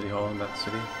Town Hall, City Hall in that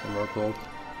city, and more gold.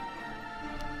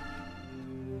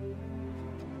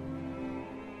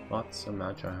 Lots of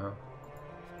magi, huh?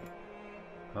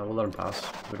 We'll let them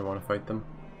pass, we don't want to fight them.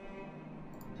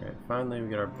 Alright, finally we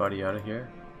get our buddy out of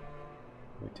here.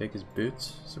 We take his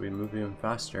boots, so we move even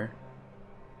faster.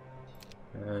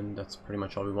 And that's pretty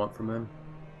much all we want from him.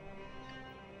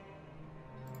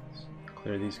 Let's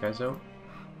clear these guys out.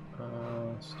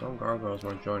 Stone gargoyles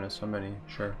want to join us. How many?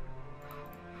 Sure.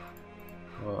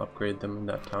 We'll upgrade them in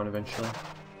that town eventually.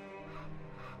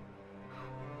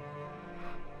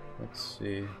 Let's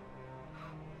see.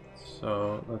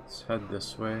 So let's head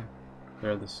this way.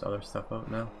 Clear this other stuff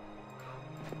out now.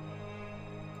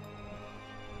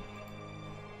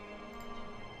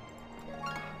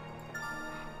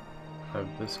 Have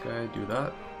this guy do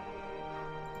that.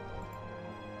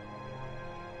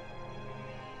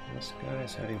 This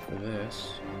guy's heading for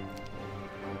this.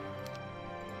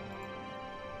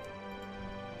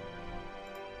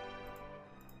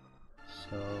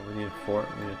 So we need a fort,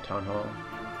 we need a town hall.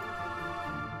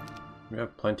 We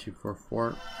have plenty for a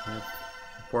fort. The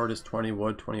fort is 20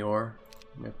 wood, 20 ore.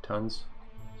 We have tons.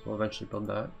 So we'll eventually build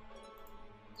that.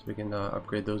 So we can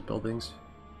upgrade those buildings.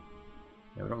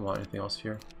 Yeah, we don't want anything else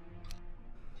here.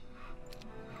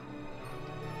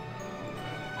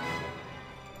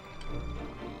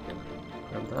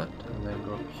 Grab that, and then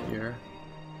go up here.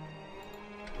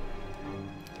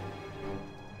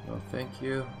 No, thank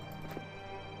you.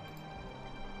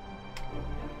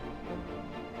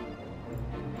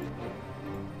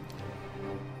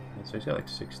 So he's got like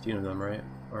 16 of them, right?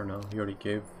 Or no, he already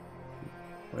gave.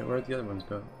 Wait, where'd the other ones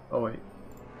go? Oh wait.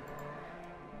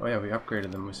 Oh yeah, we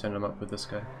upgraded them. We sent them up with this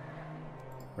guy.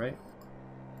 Right?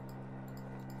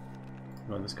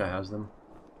 No, this guy has them.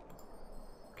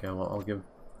 Okay, well I'll give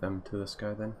them to this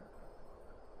guy then.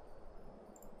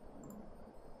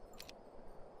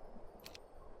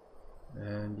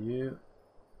 And you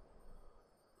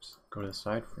just go to the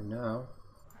side for now.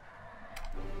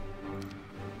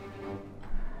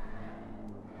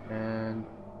 And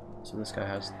so this guy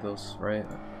has those, right?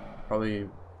 Probably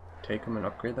take them and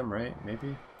upgrade them, right?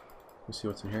 Maybe? Let's see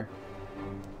what's in here.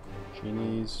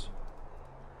 Genies.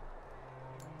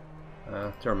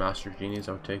 If they're master genies,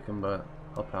 I would take them, but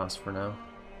I'll pass for now.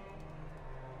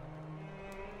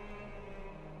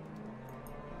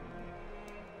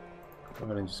 Go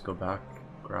ahead and just go back,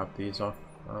 grab these off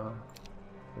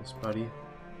this buddy.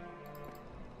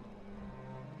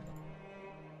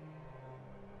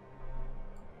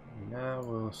 Now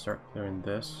we'll start clearing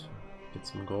this, get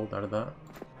some gold out of that.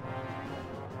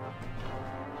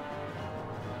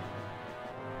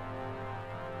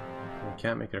 We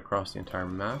can't make it across the entire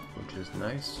map, which is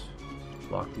nice.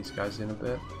 Block these guys in a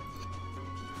bit.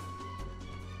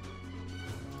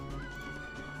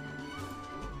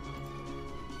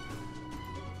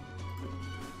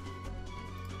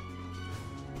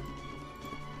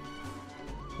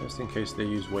 Just in case they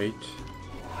use weight.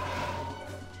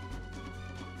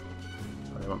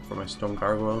 I went for my stone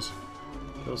gargoyles.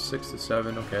 Kills 6 to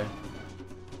 7, okay.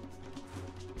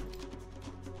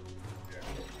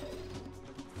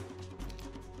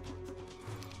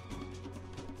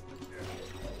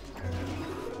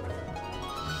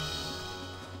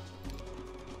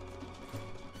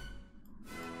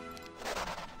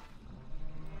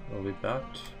 We'll leave that.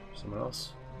 Someone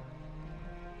else.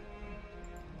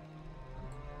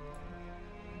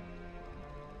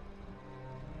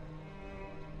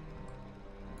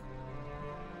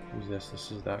 Who's this?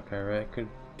 This is that guy, right? I could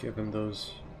give him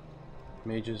those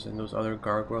mages and those other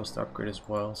gargoyles to upgrade as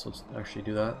well, so let's actually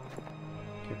do that.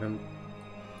 Give him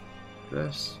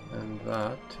this and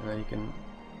that, and then he can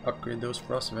upgrade those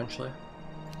for us eventually.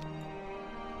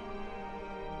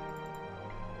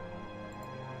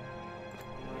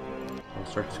 We'll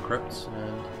search scripts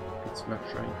and get some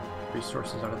extra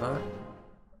resources out of that.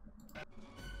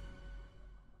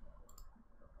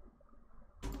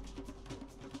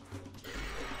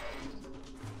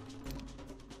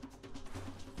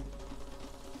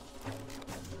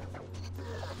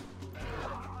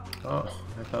 Oh,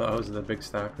 I thought that was the big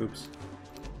stack. Oops.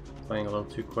 Playing a little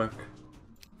too quick.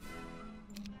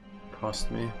 Cost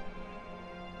me.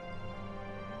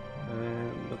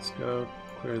 And let's go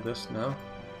clear this now.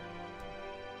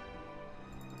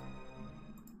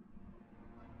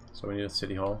 So we need a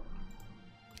city hall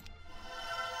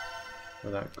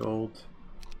for that gold.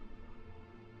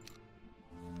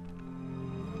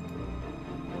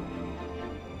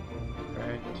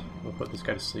 Alright, we'll put this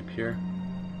guy to sleep here.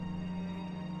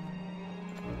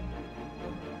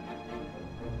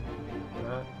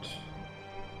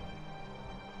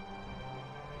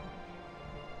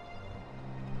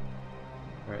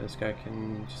 Alright, this guy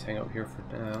can just hang out here for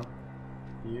now.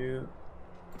 You.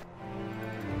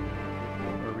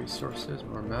 More resources,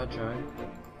 more magi.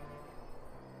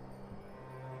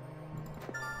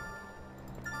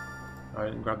 I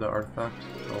didn't grab that artifact.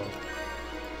 I'll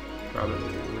grab it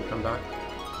when we come back.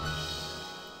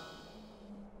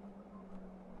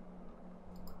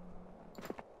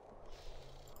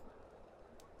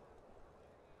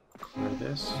 Clear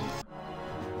this.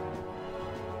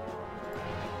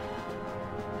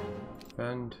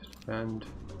 Defend, defend,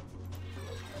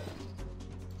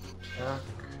 attack,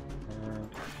 and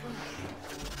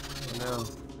oh no.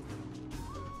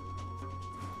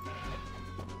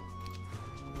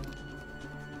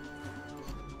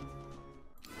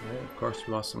 Alright, of course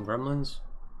we lost some gremlins.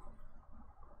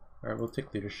 Alright, we'll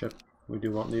take leadership. We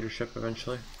do want leadership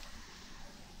eventually.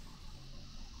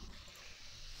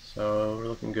 So we're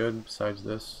looking good besides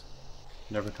this.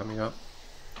 Never coming up.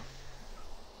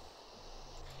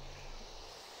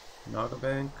 Naga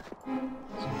Bank. So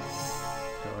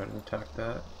go ahead and attack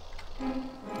that.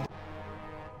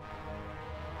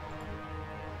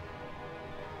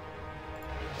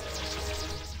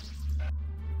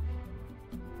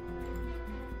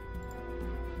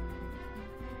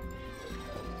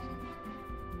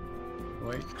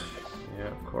 Wait. Yeah,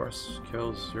 of course.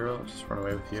 Kills 0. Just run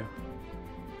away with you.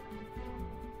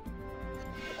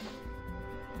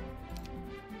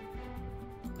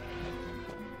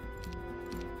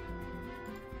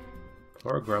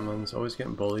 Poor gremlins, always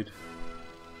getting bullied.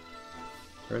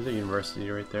 There's a university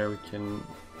right there, we can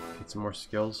get some more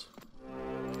skills.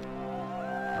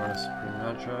 Supreme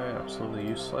Magi, absolutely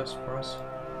useless for us.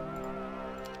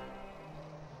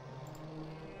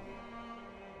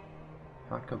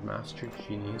 Pack of Master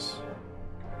Genies.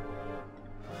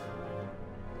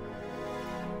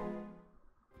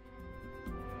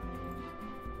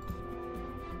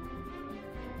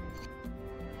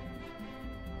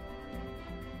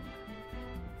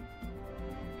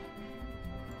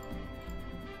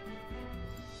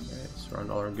 Alright, so run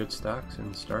all our good stacks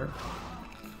and start.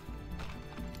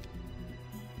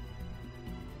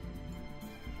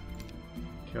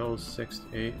 Kills 6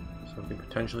 to 8, so we can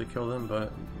potentially kill them,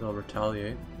 but they'll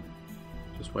retaliate.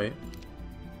 Just wait.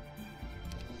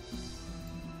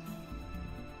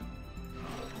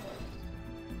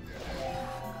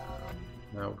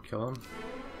 Now we'll kill him.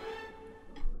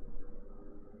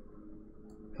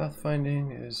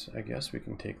 Pathfinding is, I guess we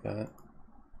can take that.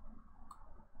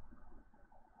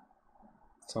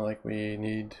 It's not like we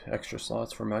need extra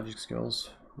slots for magic skills.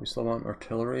 We still want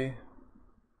artillery.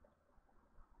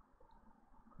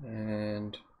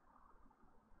 And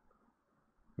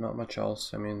not much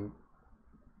else. I mean,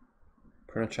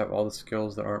 pretty much have all the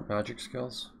skills that aren't magic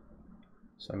skills.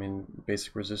 So I mean,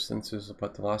 basic resistance is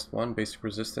about the last one. Basic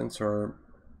resistance, or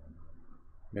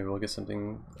maybe we'll get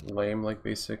something lame like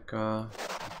basic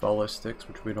ballistics,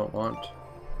 which we don't want.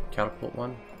 Catapult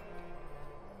one.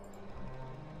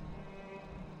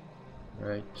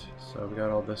 Right, so we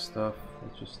got all this stuff.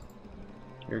 It's just,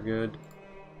 you're good.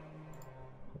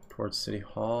 Towards City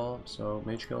Hall, so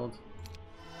Mage Guild.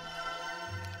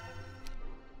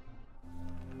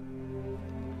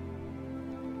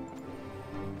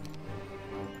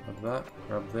 Grab that,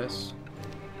 grab this.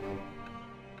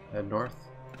 Head north.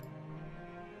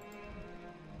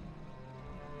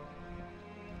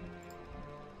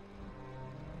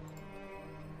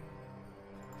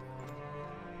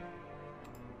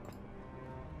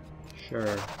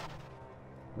 Sure.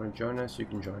 Want to join us? You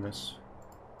can join us.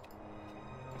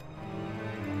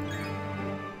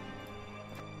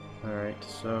 Alright,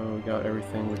 so we got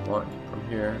everything we want from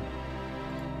here.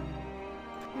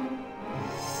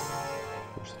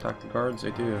 Just attack the guards,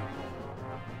 I do.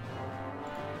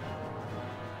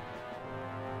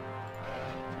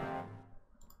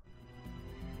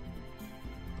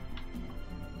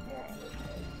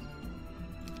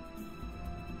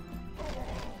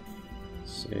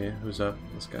 Let's see, who's up?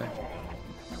 This guy.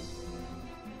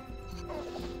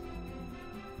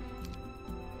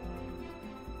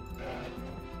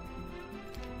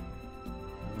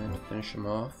 Finish him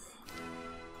off.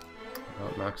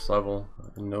 Max level,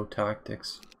 no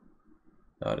tactics.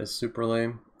 That is super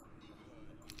lame.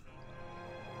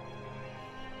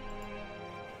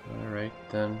 Alright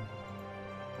then.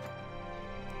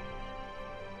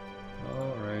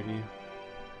 Alrighty.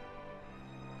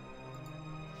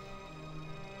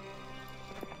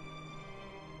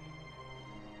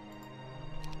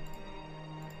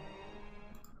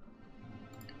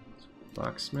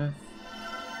 Blacksmith.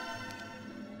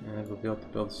 And we'll be able to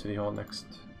build the City Hall next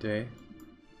day.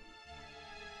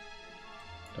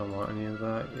 Don't want any of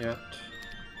that yet.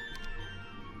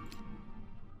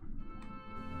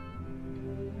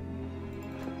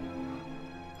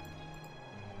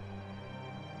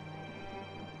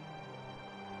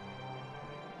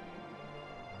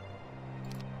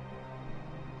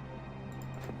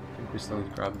 I think we still need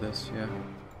to grab this, yeah.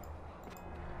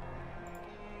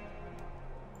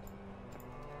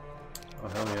 Oh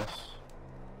hell yes.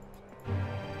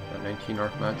 19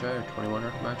 Archmagi or 21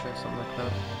 Archmagi, something like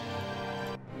that.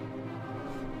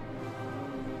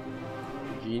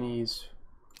 Genies.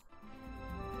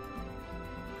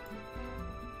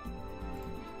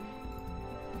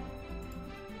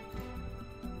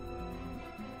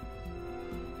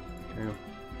 Okay,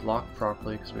 block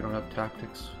properly because we don't have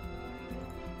tactics.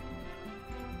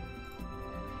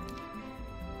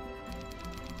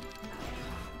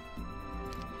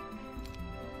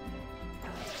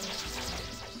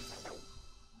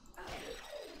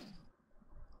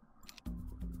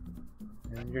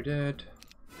 And you're dead.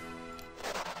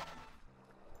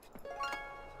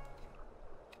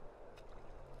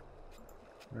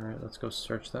 Alright, let's go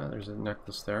search that. There's a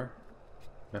necklace there.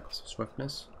 Necklace of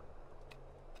Swiftness.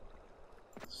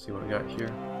 Let's see what we got here.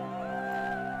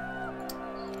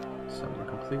 Something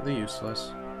completely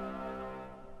useless.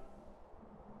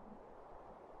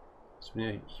 So we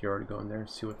need a hero to go in there and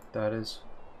see what that is.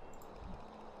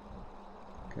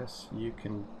 Guess you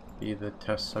can be the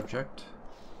test subject.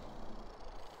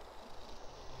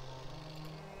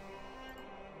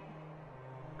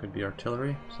 Could be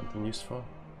artillery, something useful.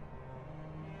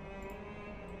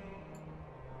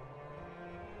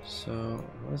 So,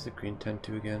 what does the green tent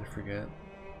do again? Forget.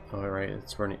 Oh, right,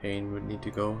 it's where an Ain would need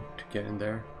to go to get in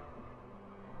there.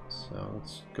 So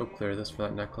let's go clear this for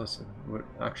that necklace.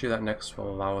 Actually, that necklace will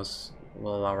allow us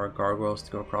We'll allow our gargoyles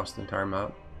to go across the entire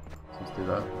map. So let's do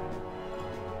that.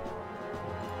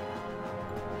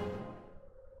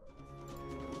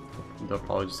 They'll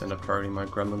probably just end up targeting my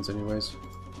gremlins anyways.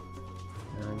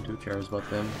 And who cares about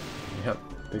them? Yep,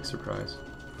 big surprise.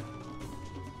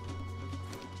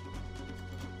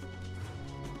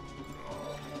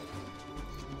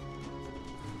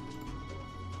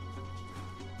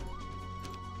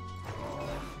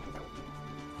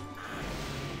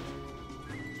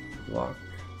 Block.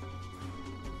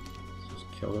 Let's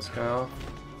just kill this guy off.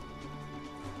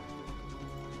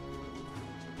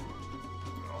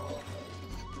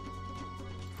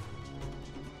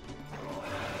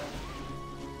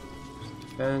 Just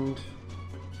defend.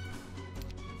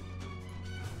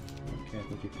 Okay, I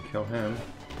think you can kill him.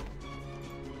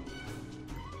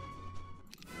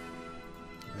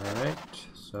 Alright,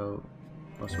 so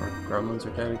most of our gremlins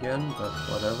are dead again, but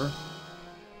whatever.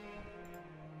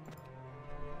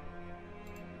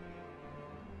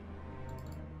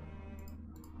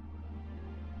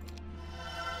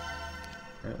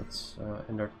 Alright, let's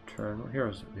end our turn. What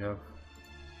heroes do we have?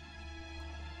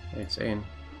 Hey, it's Ain.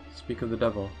 Speak of the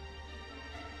devil.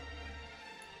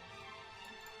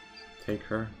 Take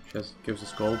her. She gives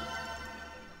us gold.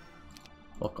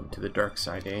 Welcome to the dark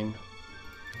side, Ain.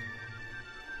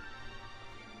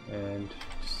 And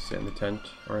just sit in the tent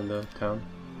or in the town.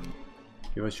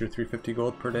 Give us your 350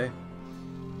 gold per day.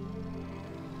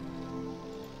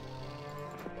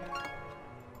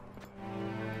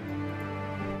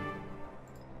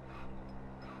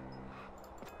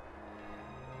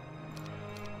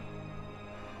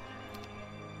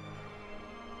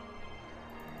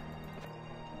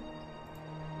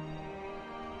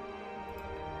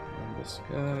 This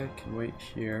guy can wait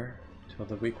here until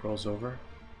the week rolls over.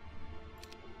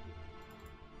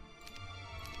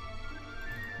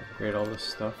 Upgrade all this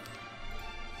stuff.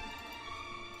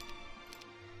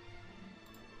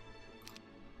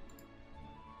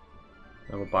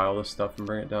 I will buy all this stuff and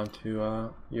bring it down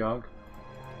to Yogg.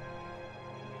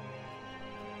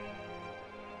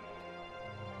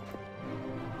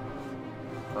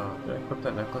 Did I equip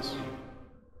that necklace?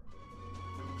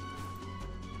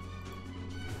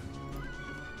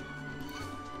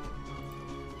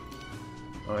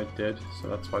 Oh, I did, so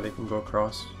that's why they can go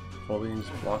across fully and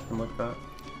just block them like that.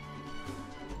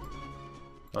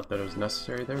 Not that it was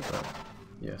necessary there, but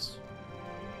yes.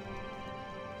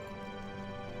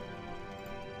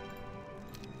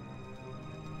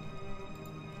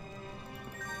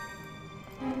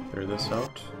 Clear this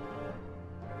out.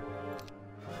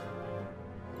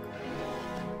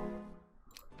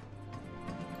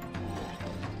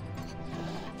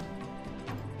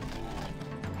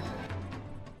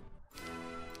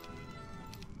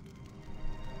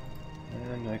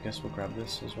 And I guess we'll grab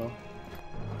this as well.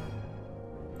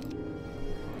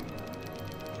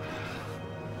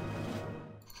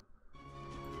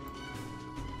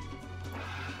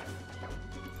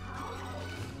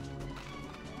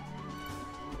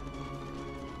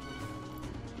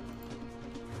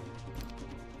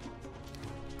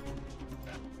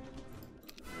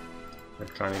 They're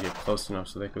trying to get close enough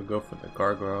so they could go for the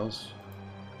gargoyles.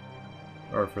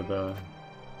 Or for the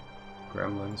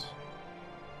gremlins.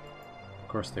 Of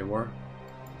course they were.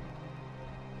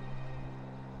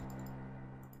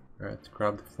 Alright, let's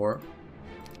grab the fort.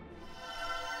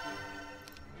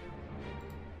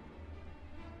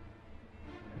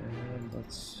 And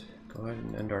let's go ahead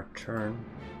and end our turn,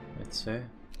 I'd say.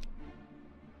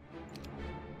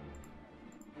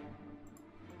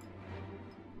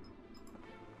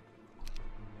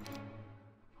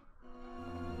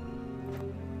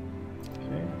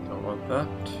 Okay, don't want that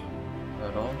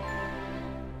at all.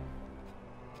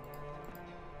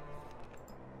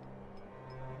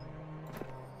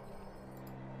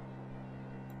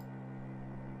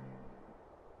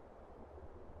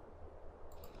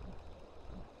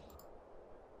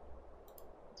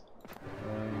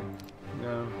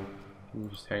 No, you can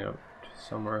just hang out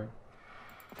somewhere.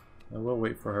 I will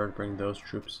wait for her to bring those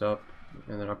troops up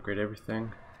and then upgrade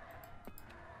everything.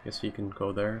 Guess he can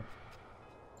go there.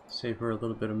 Save her a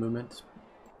little bit of movement.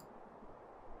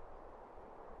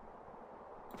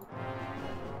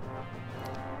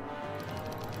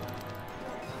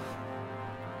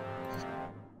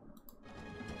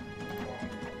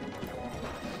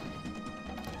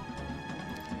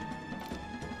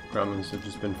 Gremlins have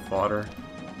just been fodder.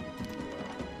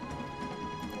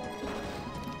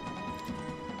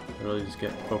 I really just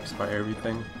get focused by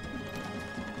everything.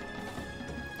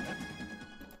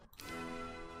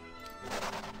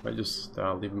 Might just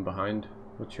leave him behind.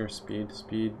 What's your speed?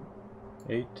 Speed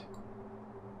 8?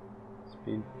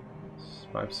 Speed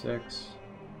 5, 6?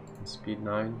 Speed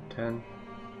 9, 10.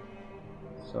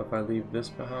 So if I leave this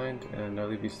behind and I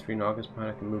leave these 3 Nagas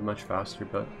behind, I can move much faster,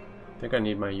 but I think I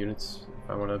need my units if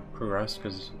I want to progress,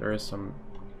 because there is some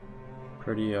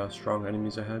pretty strong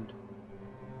enemies ahead.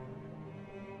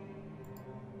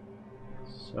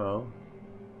 So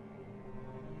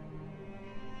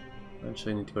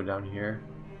eventually I need to go down here.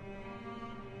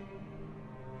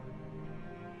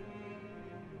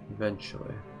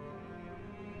 Eventually.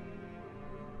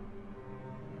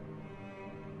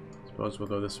 Suppose we'll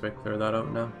go this way, clear that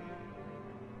out now.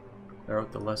 Clear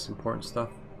out the less important stuff.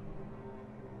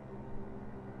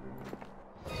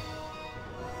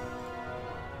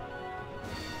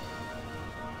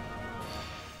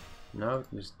 Now we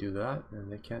can just do that,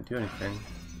 and they can't do anything.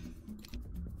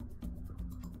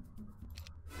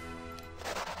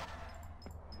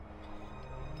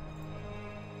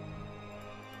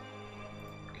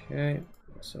 Okay,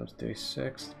 so it's day 6.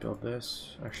 Let's build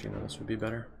this. Actually, no, this would be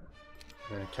better.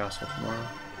 And a castle tomorrow.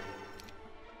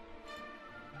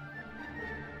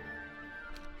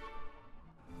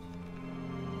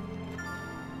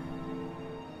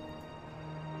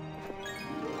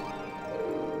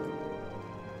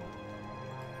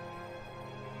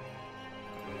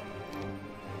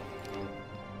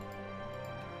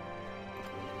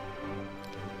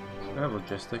 I have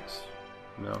logistics.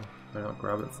 No, I don't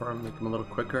grab it for him, make him a little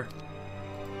quicker.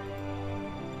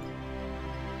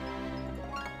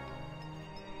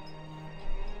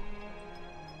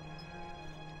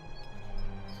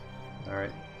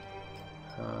 Alright.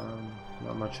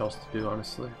 Not much else to do,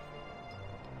 honestly.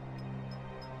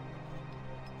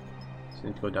 Just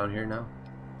need to go down here now.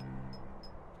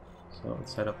 So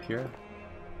let's head up here,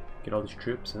 get all these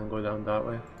troops, and then go down that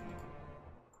way.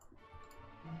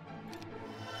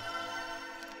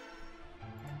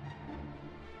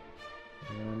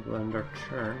 And we'll end our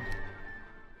turn.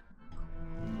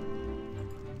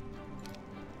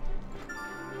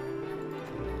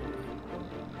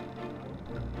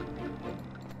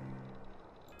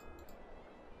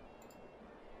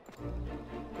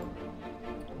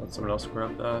 Let someone else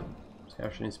grab that. So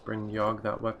actually needs to bring Yogg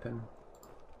that weapon.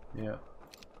 Yeah.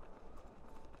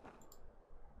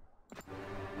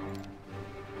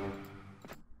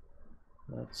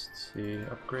 Let's see,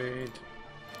 upgrade.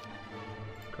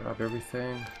 Grab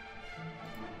everything.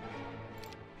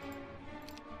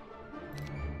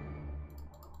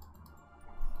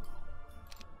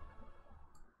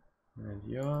 And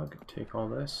Yogg, take all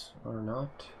this or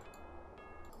not.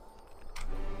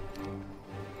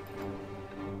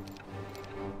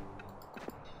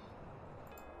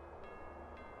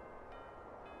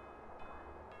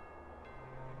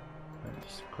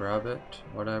 Just grab it,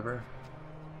 whatever.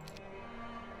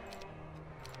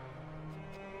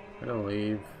 I'm gonna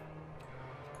leave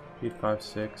speed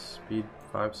 5-6, speed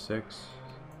 5-6.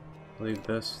 Leave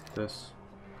this,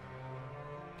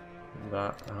 and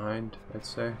that behind, I'd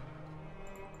say.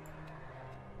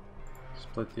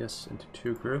 Split this into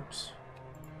 2 groups.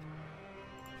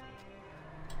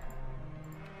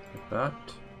 Like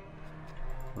that.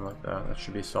 And like that. That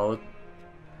should be solid.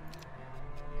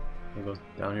 We'll go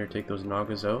down here, take those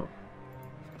Nagas out.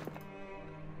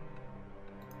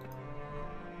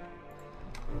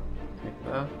 Take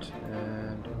that,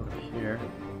 and over here.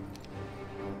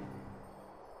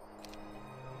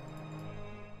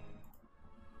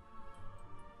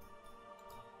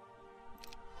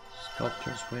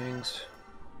 Sculptor's wings.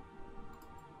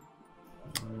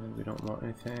 And we don't want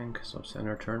anything, so let's end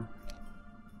our turn.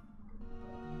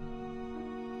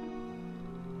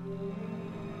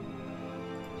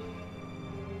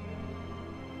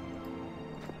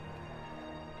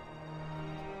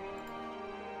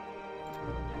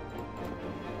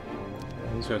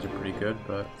 These guys are pretty good,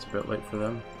 but it's a bit late for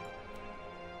them.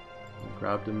 We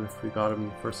grabbed them if we got them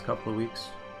the first couple of weeks.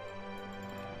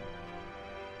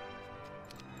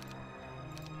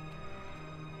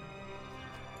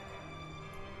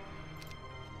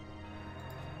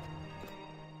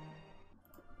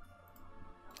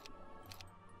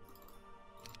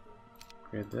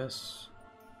 Upgrade this,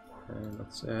 and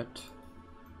that's it.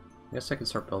 I guess I can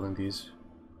start building these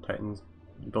Titans,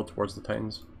 build towards the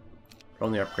Titans.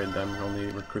 Only upgrade them, and only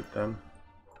recruit them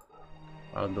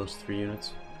out of those 3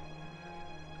 units.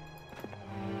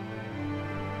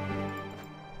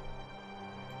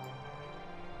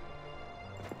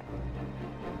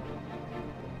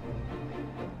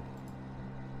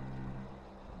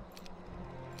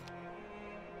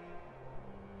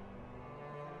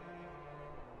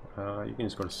 You can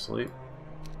just go to sleep.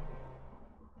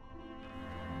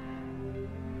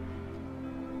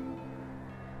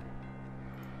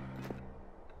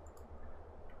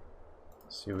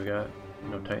 See what we got.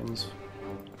 No Titans.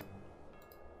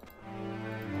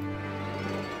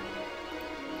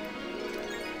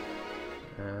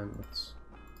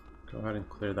 Go ahead and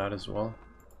clear that as well.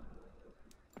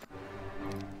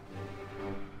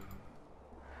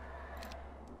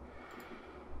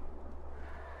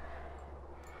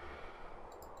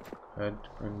 Go ahead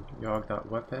and yog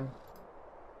that weapon.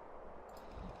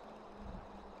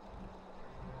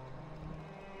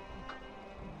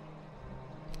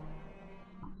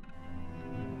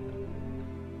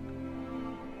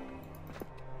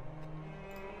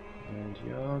 And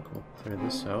yog, we'll clear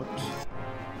this out.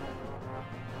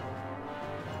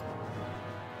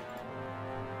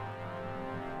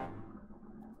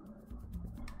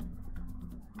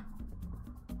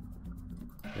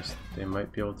 Guess they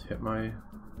might be able to hit my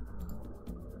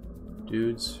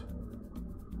dudes.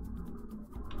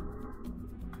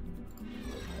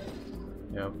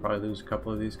 Yeah, I'll probably lose a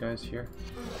couple of these guys here.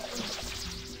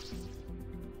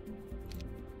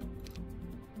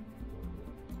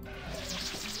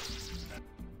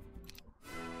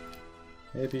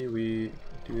 Maybe we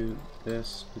do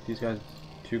this with these guys,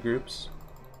 2 groups.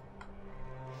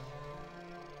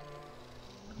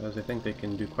 Because I think they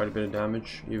can do quite a bit of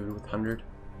damage, even with 100.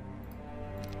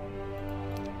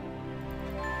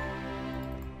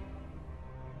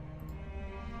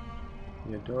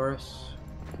 Theodorus,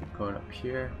 keep going up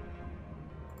here.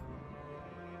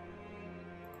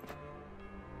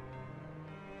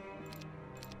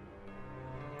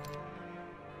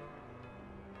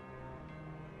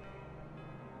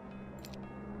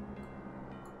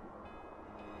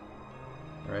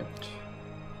 Right.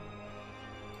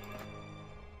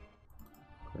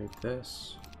 Create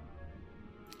this.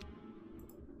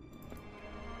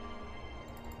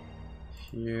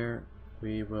 Here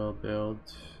we will build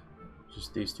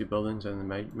just these 2 buildings and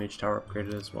the mage tower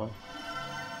upgraded as well.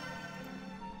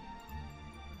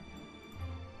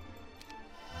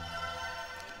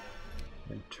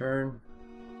 And turn.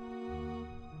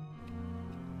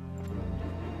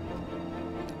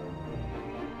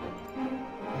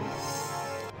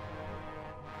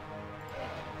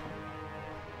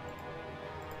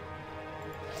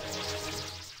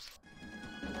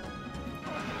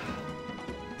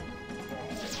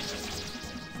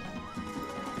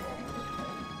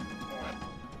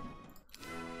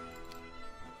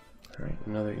 Alright,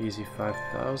 another easy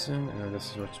 5,000, and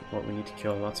this is what we need to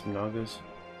kill, lots of Nagas.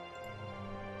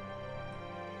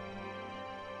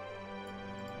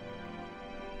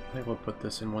 I think we'll put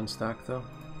this in 1 stack though.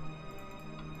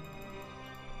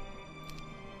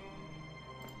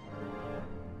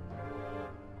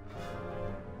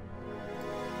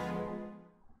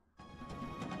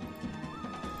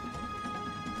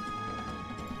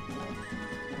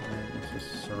 And let's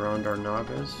just surround our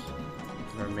Nagas,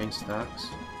 our main stacks.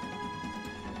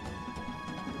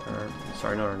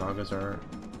 Sorry, not our Nagas, our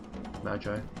Magi.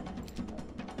 I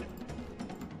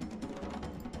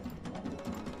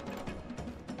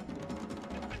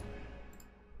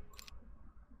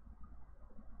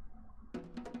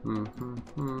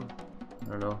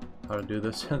don't know how to do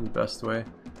this in the best way.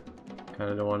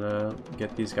 Kinda don't want to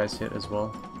get these guys hit as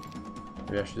well.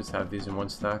 Maybe I should just have these in 1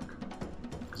 stack.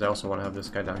 Because I also want to have this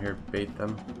guy down here bait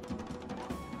them.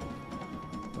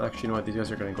 Well, actually, you know what? These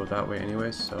guys are going to go that way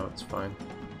anyways, so it's fine.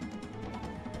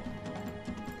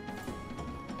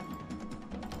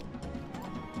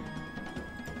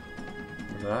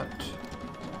 That.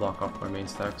 Block off my main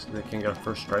stacks so they can get a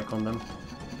first strike on them.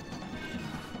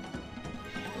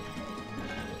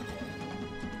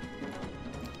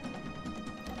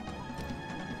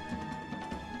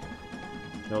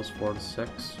 Kills 4 to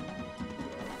 6.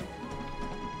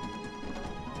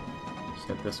 Just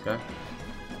hit this guy.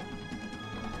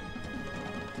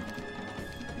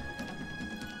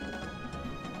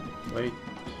 Wait.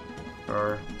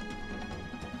 Or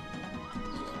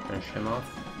finish him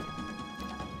off.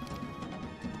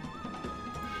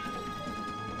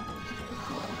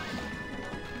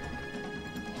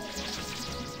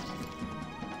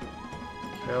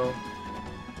 Kill.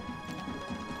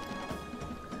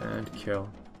 And kill.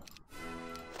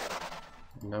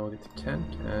 And now we get the tent,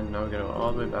 and now we gotta go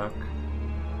all the way back.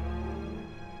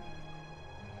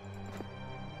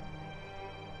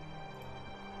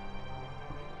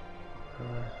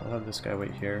 I'll have this guy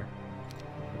wait here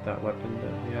with that weapon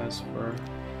that he has for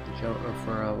the Joe, or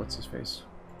for what's his face?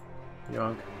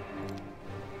 Yogg.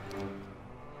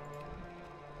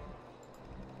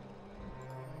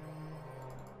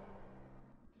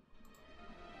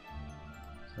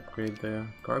 Let's upgrade the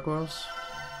gargoyles.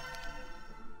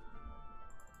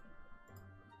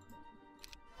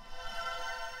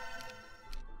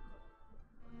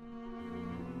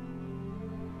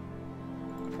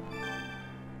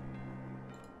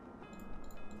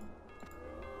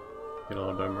 Get a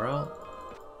little bit of morale.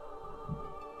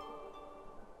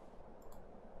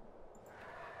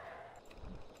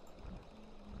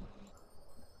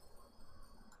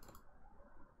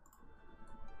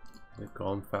 The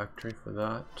golem factory for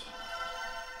that.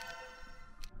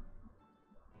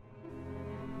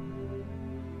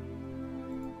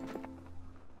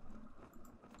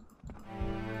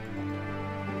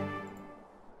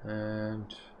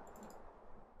 And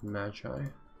Magi.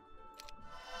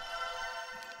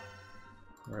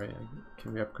 Alright,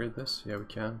 can we upgrade this? Yeah, we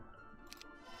can.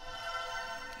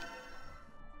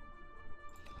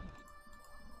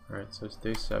 Alright, so it's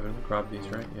day 7. We grab these,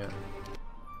 right? Yeah.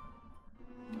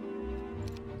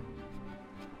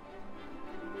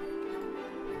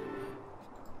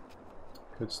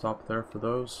 Could stop there for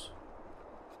those.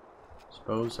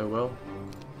 Suppose I will.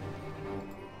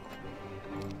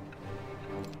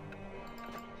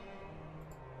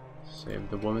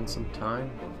 Save the woman some time.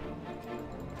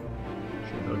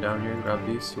 Should go down here and grab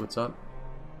these, see what's up.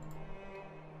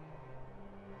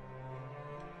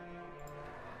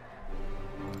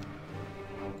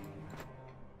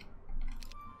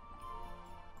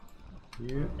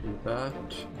 You do that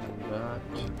and that.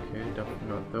 Okay, definitely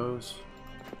not those.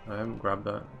 I haven't grabbed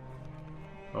that.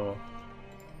 Oh.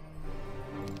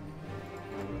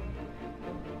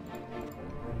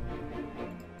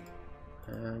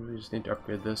 And we just need to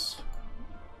upgrade this.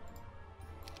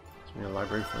 Let's make a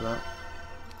library for that.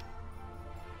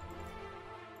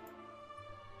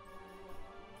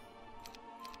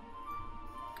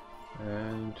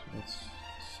 And let's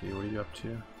see, what are you up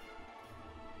to?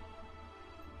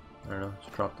 I don't know,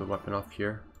 just drop the weapon off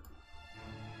here.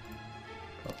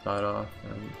 Drop that off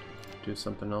and do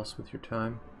something else with your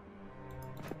time.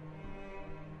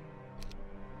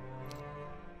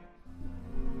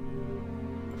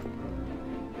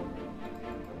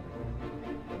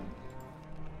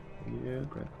 Yeah,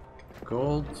 grab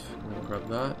gold, and then grab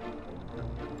that.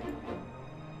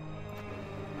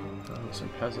 Oh, some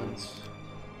peasants.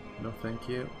 No thank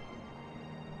you.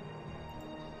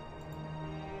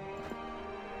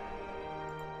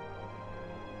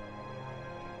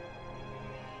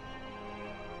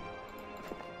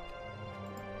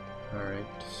 Alright,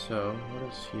 so what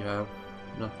does he have?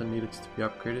 Nothing needed to be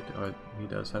upgraded. Oh, he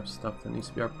does have stuff that needs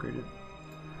to be upgraded.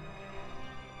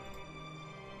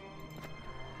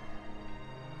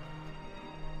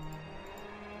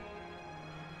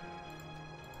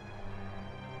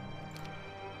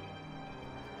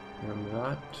 Give him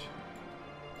that.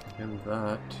 Give him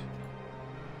that.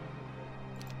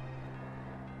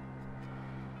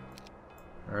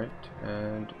 Alright,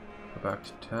 and go back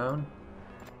to town.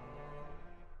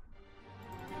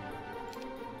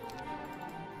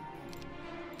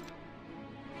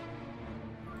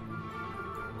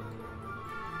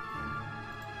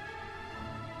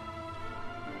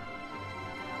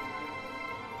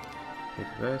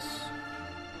 Take this,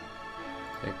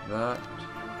 take that,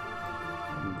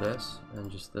 and this,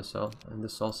 and just this out, and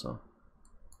this also.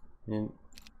 And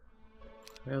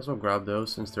may as well grab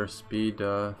those since they're speed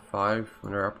 5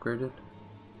 when they're upgraded.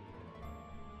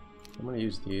 I'm gonna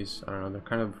use these. I don't know, they're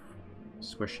kind of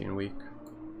squishy and weak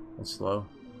and slow.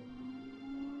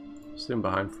 Just leave them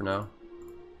behind for now.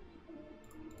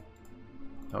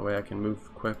 That way I can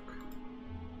move quick.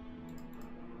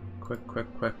 Quick, quick,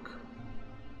 quick.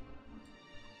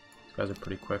 These guys are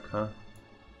pretty quick, huh?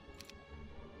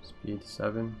 Speed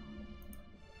 7,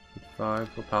 speed 5.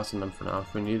 We'll pass on them for now.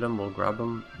 If we need them, we'll grab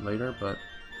them later, but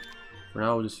for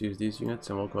now we'll just use these units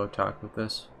and we'll go attack with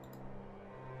this.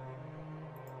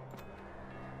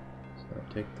 So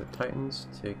take the Titans,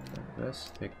 take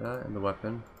this, take that, and the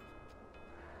weapon.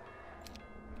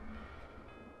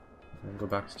 And go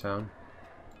back to town.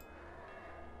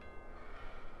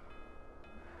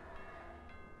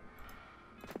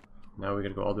 Now we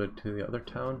gotta go all the way to the other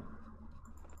town.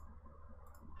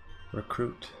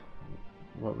 Recruit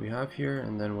what we have here,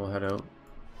 and then we'll head out.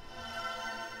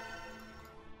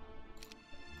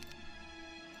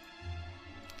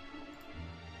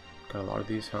 Got a lot of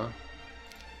these, huh?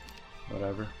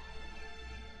 Whatever.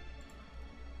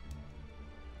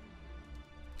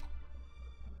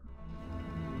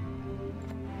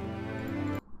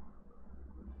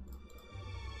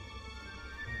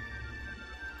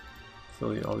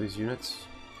 Fill all these units.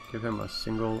 Give him a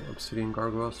single obsidian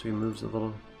gargoyle so he moves a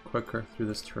little quicker through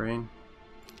this terrain.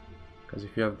 Because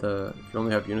if you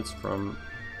only have units from,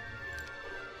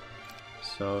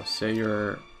 so say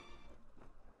you're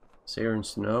in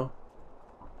snow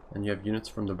and you have units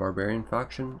from the barbarian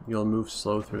faction, you'll move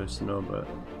slow through the snow, but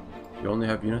if you only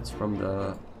have units from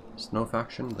the snow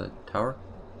faction, the tower,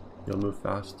 you'll move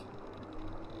fast.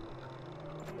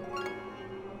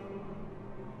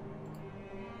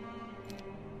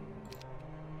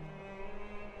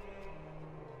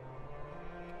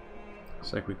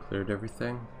 Looks like we cleared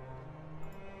everything.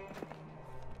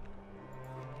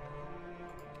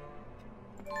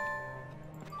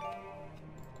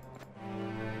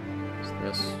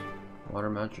 Water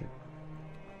magic.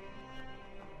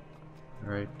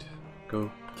 Alright, go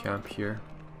camp here.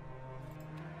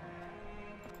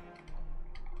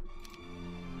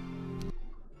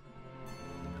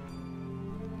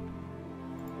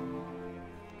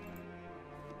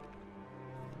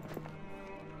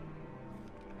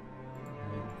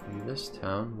 And from this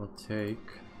town, we'll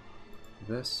take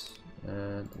this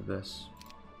and this.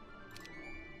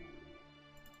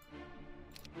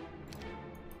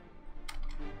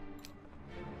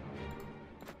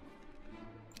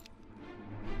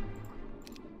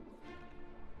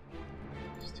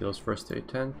 Steal's first aid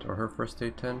tent, or her first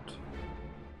aid tent.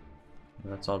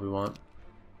 And that's all we want.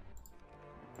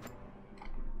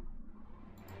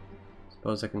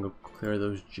 Suppose I can go clear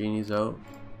those genies out.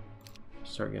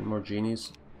 Start getting more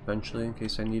genies eventually in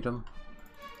case I need them.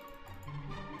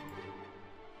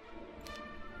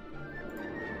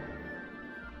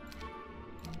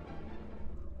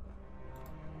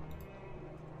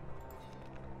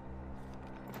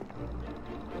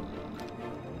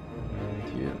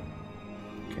 And you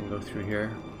can go through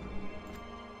here.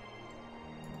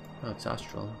 Oh, it's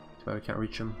astral. Too bad we can't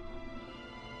reach him.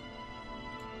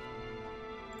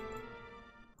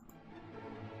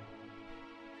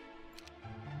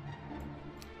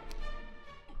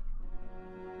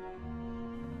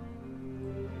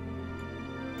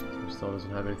 Still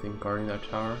doesn't have anything guarding that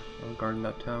tower or guarding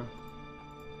that town.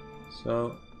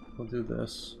 So we'll do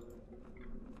this.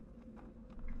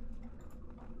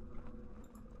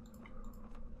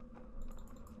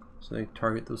 So they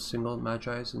target those single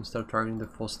Magi's instead of targeting the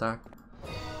full stack.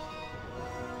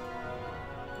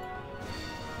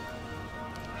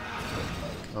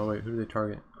 Oh wait, who do they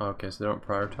target? Oh, okay, so they don't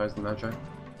prioritize the Magi.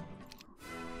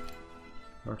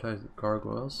 Prioritize the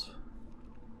gargoyles.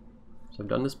 So I've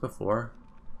done this before,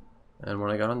 and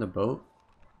when I got on the boat,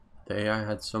 the AI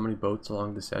had so many boats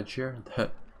along this edge here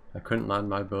that I couldn't land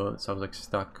my boat, so I was like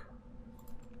stuck.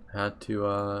 I had to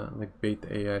like bait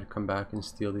the AI to come back and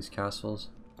steal these castles.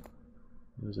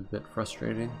 It was a bit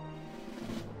frustrating.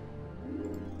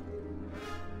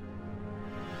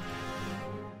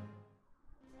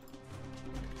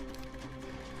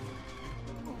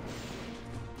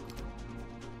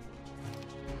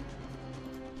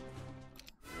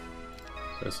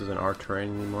 So this isn't our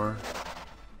terrain anymore.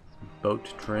 It's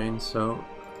boat terrain, so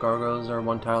gargoyles are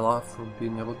one tile off from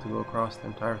being able to go across the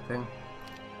entire thing.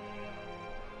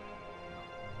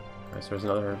 Alright, so there's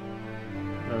another...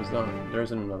 there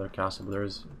isn't another castle, but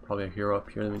there's probably a hero up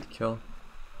here that we need to kill.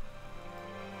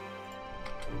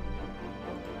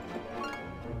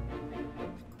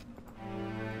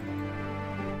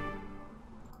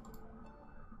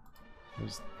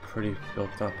 He's pretty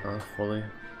built up, huh? Fully.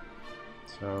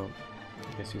 So,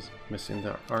 I guess he's missing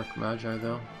the Arc Magi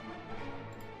though.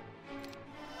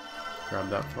 Grab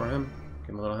that for him.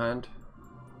 Give him a little hand.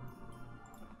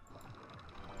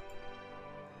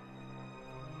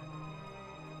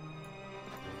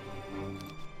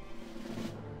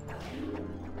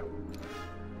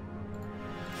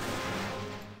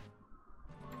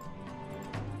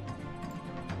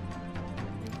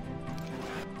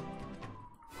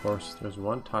 Of course, there's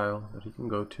one tile that he can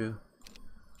go to.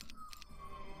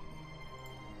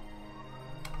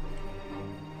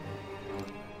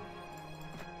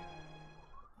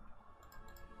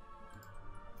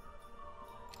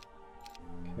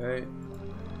 Okay,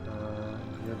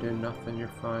 you're doing nothing, you're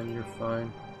fine, you're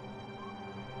fine.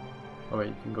 Oh wait,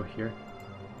 you can go here.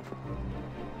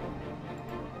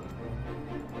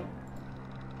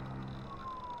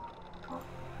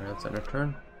 Alright, let's end our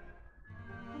turn.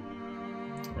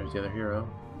 There's the other hero.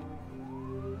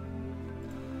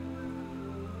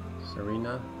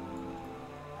 Serena.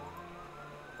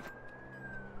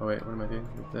 Oh wait, what am I doing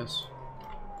with this?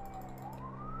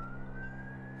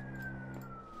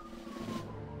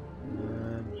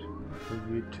 And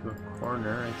move you to a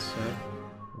corner, I'd say.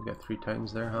 We got 3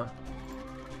 titans there, huh?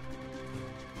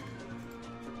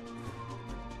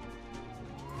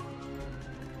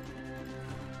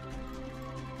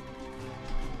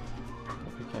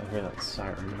 I can't hear that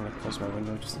siren. I'm gonna close my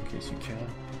window just in case you can.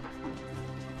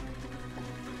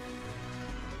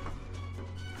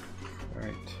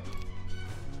 Alright.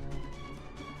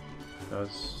 That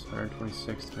was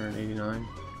 126 to 189.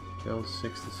 Kills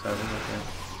 6 to 7, okay.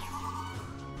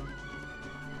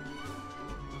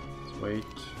 Let's wait.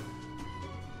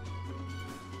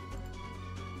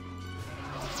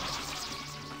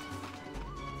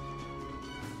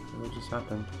 What just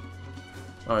happened?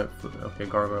 Oh, okay,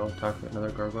 gargoyle attack,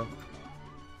 another gargoyle.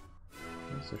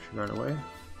 Okay, so she ran away.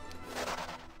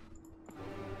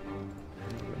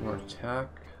 A bit more attack.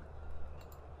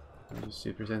 Let's just see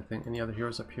if there's any other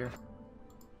heroes up here.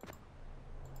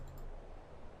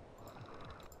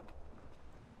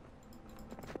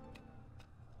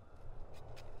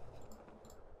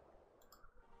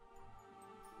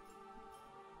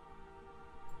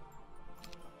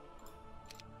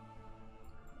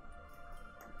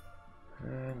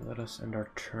 us end our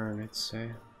turn, I'd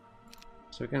say.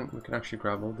 So we can actually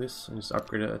grab all this and just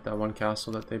upgrade it at that one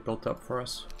castle that they built up for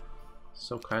us.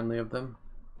 So kindly of them.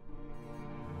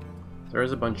 There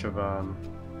is a bunch of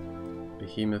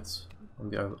behemoths on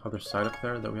the other side up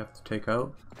there that we have to take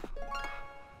out.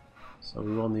 So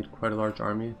we will need quite a large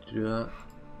army to do that.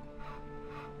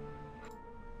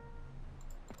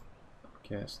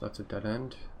 Okay, so that's a dead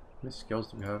end. How many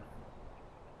skills do we have?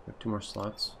 We have 2 more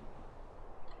slots.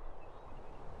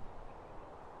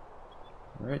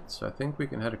 Alright, so I think we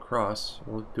can head across.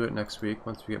 We'll do it next week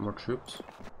once we get more troops.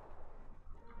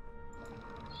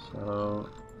 So...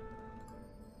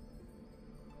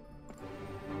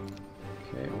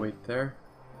 okay, wait there.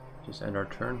 Just end our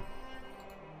turn.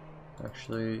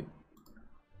 Actually...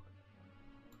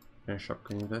 finish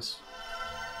upgrading this.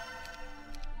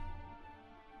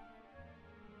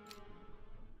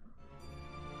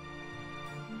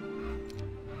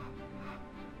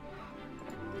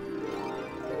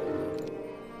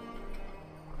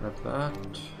 Grab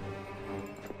that.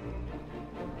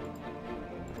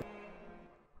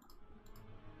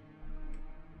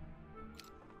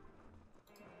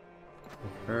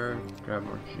 Okay, grab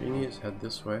more genies, head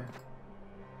this way.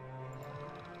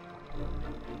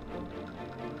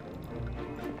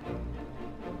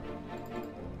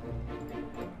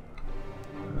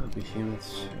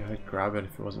 Behemoths, yeah, I'd grab it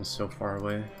if it wasn't so far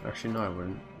away. Actually, no, I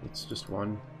wouldn't. It's just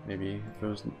one. Maybe if it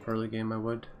was an early game, I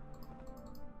would.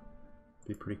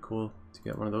 Be pretty cool to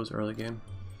get one of those early game.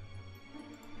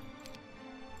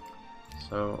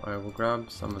 So I will grab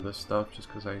some of this stuff just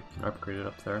because I can upgrade it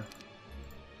up there.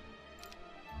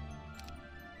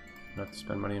 I have to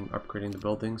spend money on upgrading the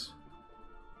buildings.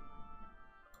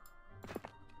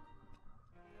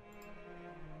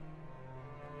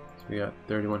 So we got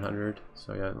 3100.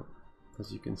 So yeah,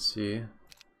 as you can see,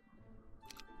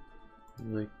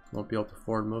 really won't be able to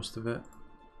afford most of it.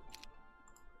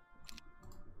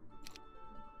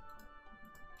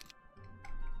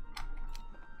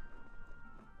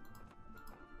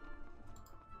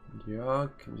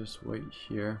 Yogg can just wait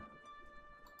here.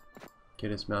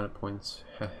 Get his mana points.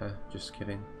 Haha, just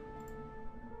kidding.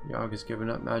 Yogg has given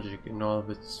up magic in all of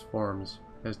its forms.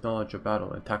 His knowledge of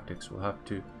battle and tactics will have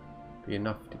to be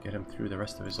enough to get him through the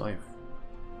rest of his life.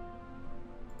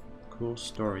 Cool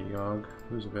story, Yogg.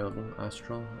 Who's available?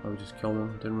 Astral? Oh, we just killed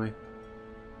him, didn't we?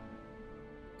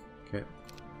 Okay.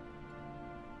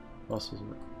 What else is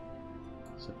it?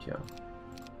 Septia.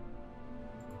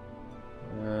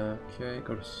 Okay,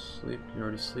 go to sleep. You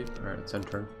already sleep? Alright, it's end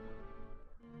turn.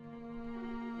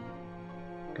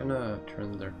 Gonna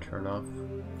turn their turn off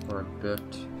for a bit.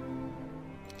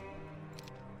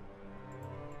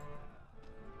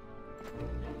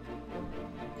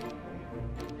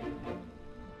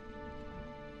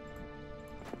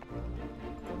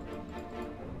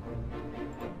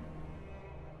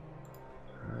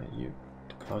 You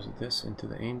deposit this into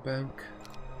the aim bank.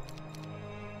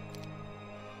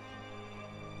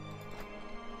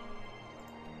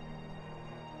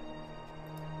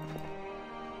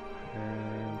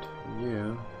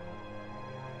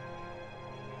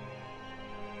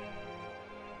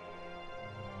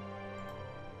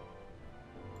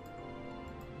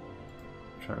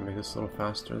 Try to make this a little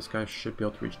faster. This guy should be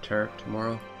able to reach Tarek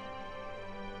tomorrow.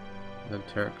 And then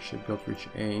Tarek should be able to reach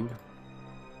Ain.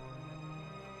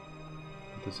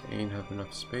 Does Ain have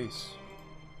enough space?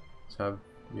 Let's have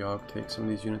Yogg take some of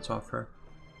these units off her.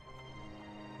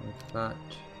 Like that.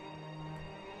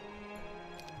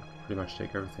 Pretty much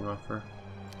take everything off her.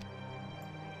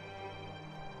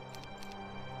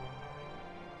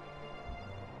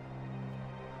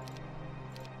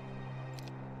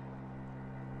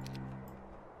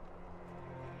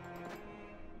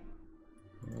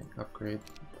 Upgrade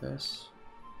this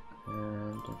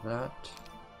and that.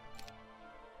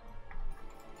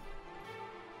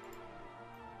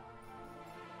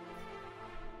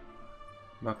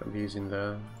 I'm not going to be using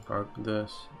the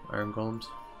iron golems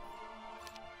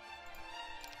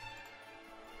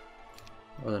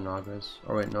or the Nagas.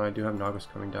 Oh wait, no, I do have Nagas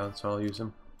coming down, so I'll use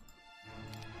them.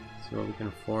 See what we can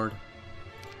afford.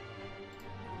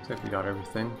 Looks like we got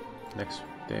everything. Next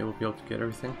day we'll be able to get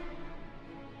everything.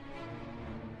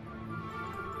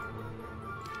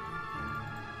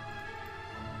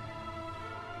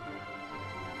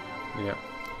 Yep.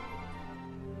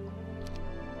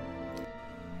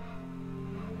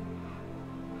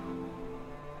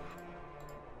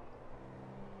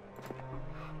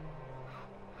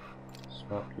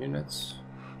 Swap units.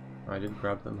 I did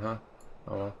grab them, huh?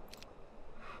 Oh well.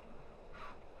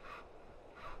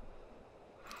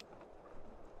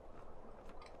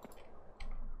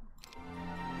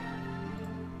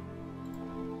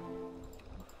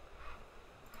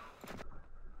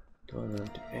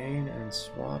 can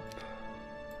swap.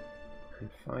 And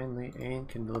finally, Ain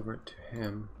can deliver it to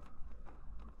him.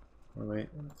 Oh wait,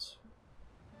 let's...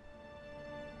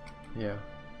 Yeah.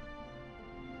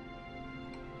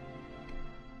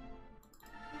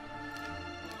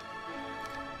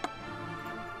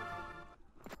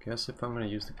 Guess if I'm going to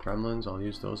use the gremlins, I'll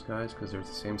use those guys because they're the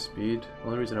same speed. The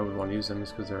only reason I would want to use them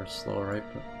is because they're slow, right?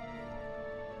 But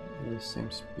they're the same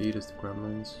speed as the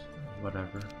gremlins.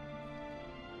 Whatever.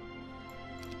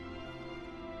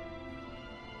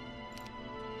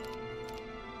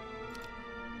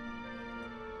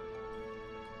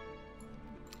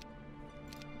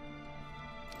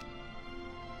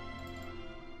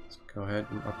 Let's go ahead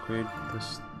and upgrade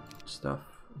this stuff.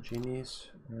 Genies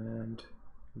and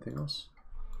anything else.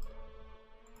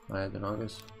 I had the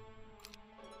Nagas.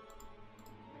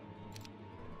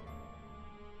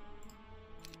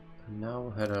 And now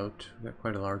we'll head out. We've got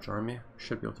quite a large army.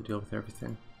 Should be able to deal with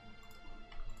everything.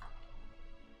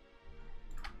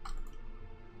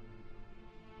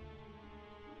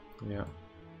 Yeah.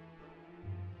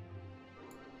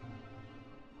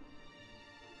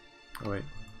 Oh wait.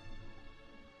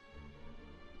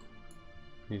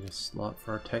 Need a slot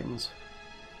for our Titans.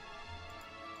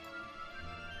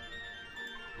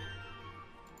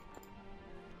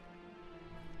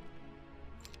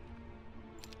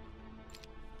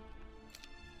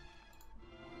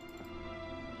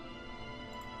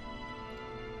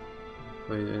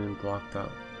 Hopefully they didn't block that.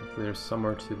 Hopefully there's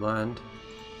somewhere to land.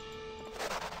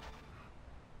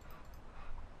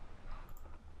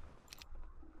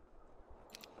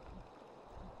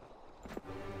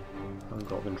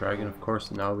 Golden Dragon, of course,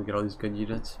 and now we get all these good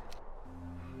units.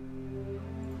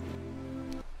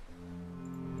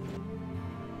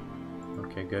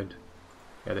 Okay, good.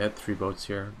 Yeah, they had 3 boats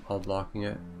here, all blocking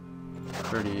it.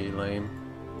 Pretty lame.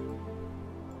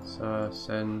 So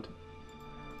send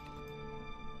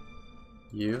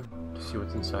you to see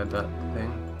what's inside that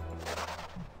thing.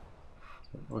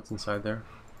 What's inside there?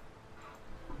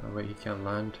 Oh wait, he can't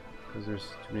land because there's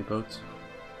too many boats.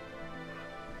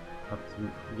 Have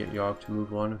to get Yogg to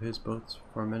move one of his boats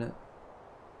for a minute.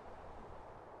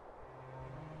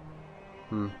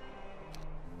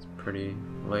 It's pretty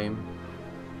lame.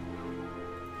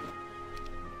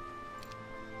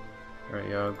 Alright,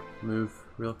 Yogg, move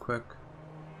real quick.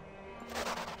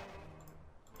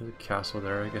 There's a castle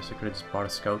there. I guess I could have just bought a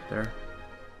scout there.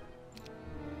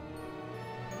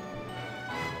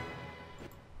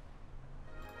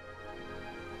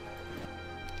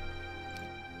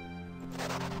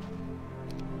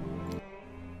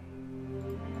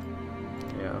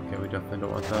 Definitely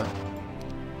don't want that.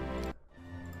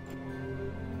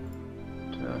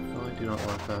 Definitely do not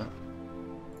want that.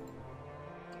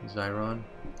 Zyron.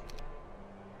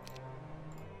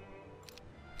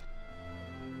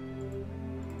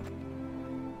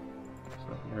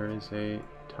 So there is a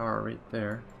tower right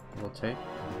there. We'll take.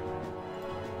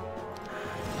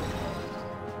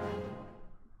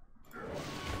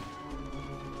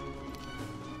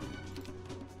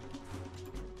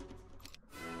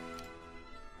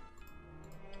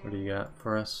 What do you got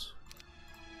for us?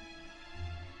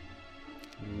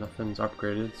 Nothing's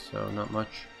upgraded, so not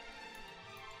much.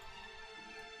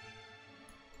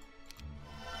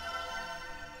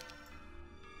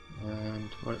 And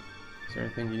what is there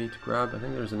anything you need to grab? I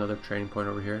think there's another training point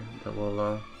over here that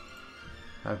we'll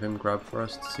have him grab for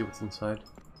us to see what's inside.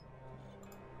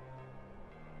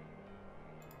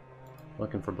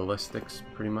 Looking for ballistics,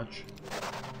 pretty much.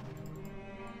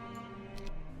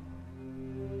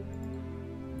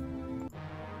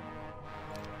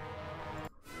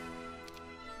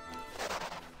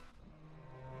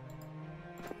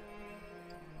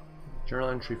 Journal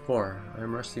entry 4. I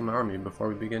am resting my army before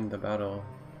we begin the battle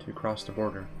to cross the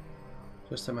border.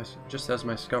 Just as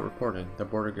my scout reported, the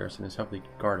border garrison is heavily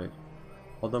guarded.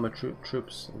 Although my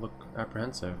troops look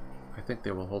apprehensive, I think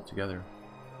they will hold together.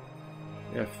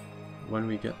 When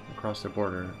we get across the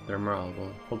border, their morale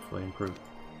will hopefully improve.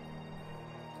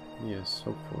 Yes,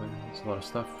 hopefully. It's a lot of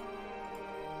stuff.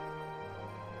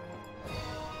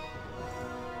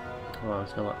 Oh,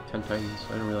 it's got like 10 Titans.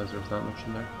 I didn't realize there was that much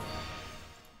in there.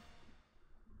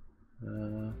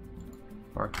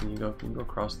 Or can you go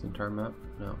across the entire map?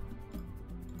 No.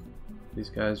 These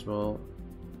guys will...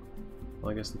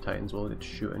 Well, I guess the Titans will get to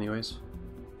shoot anyways.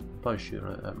 Probably shoot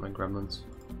at my gremlins.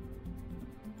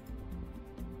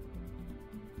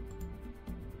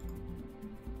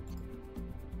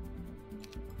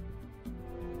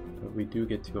 But we do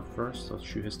get to go first. Let's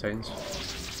shoot his Titans.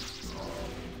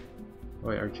 Oh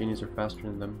wait, our genies are faster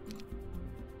than them.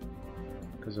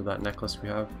 Because of that necklace we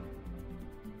have.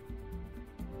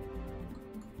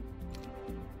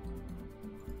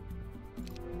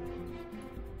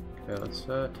 Okay, let's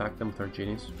attack them with our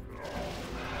genies.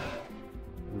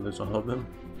 And lose all of them.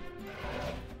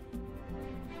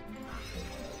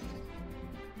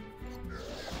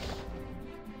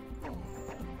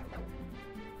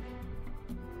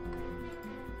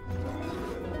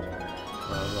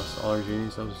 Lost all our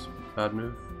genies, that was a bad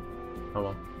move. Oh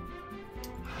well.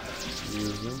 You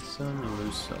win some, you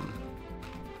lose some.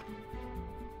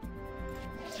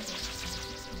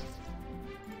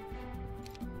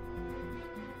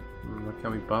 What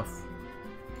can we buff?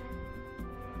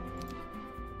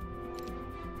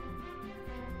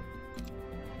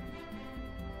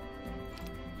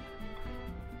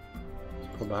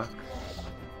 Let's pull back.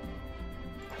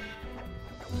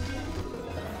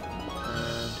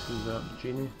 And who's up?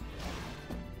 Genie?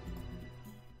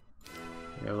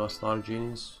 Yeah, I lost a lot of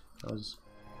genies. That was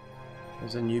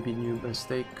a newbie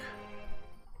mistake.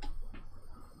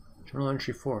 Journal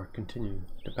entry 4, continue.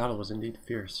 The battle was indeed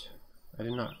fierce. I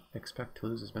did not expect to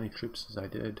lose as many troops as I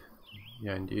did.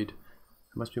 Yeah, indeed.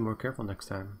 I must be more careful next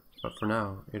time. But for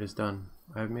now, it is done.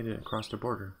 I have made it across the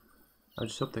border. I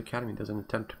just hope the Academy doesn't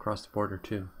attempt to cross the border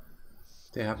too.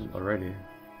 If they haven't already.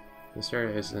 This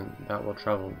area isn't that well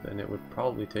traveled, and it would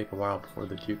probably take a while before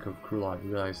the Duke of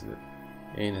Krewlodian realizes that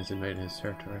Ain has invaded his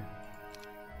territory.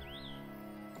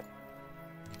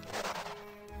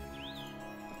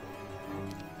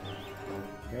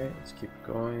 Okay, let's keep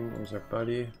going. There's our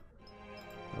buddy.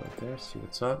 Right there, see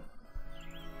what's up.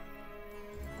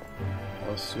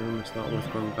 I'll assume it's not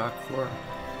worth going back for.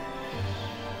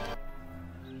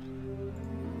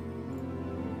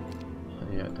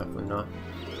 Yeah, definitely not.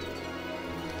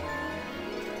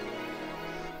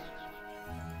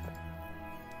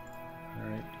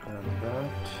 Alright, grab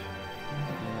that.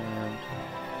 And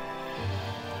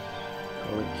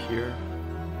go in here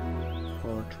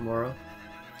for tomorrow.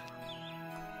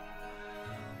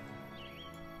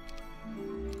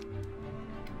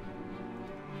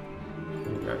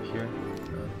 Here.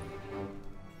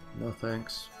 No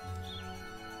thanks.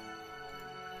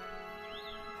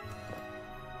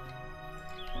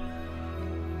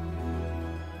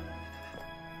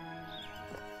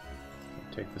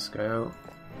 Take this guy out.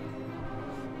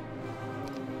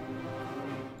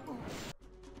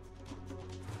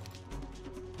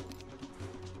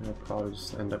 He'll probably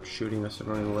just end up shooting us and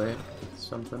running away with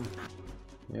something.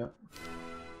 Yep.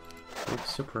 Big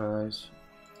surprise.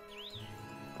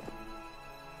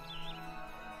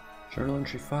 Journal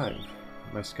entry 5.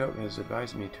 My scout has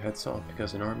advised me to head south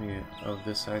because an army of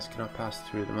this size cannot pass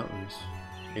through the mountains.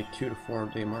 A 2 to 4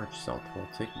 day march south will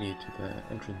take me to the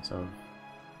entrance of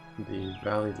the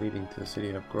valley leading to the city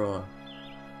of Groa.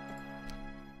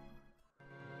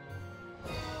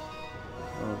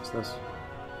 Oh, what's this?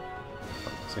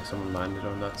 Oh, looks like someone landed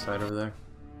on that side over there.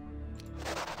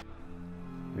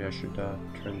 Maybe I should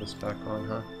turn this back on,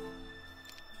 huh?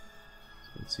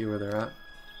 So let's see where they're at.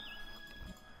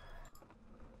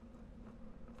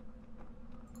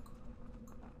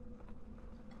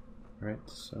 Right,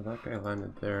 so that guy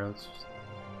landed there. Let's just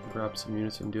grab some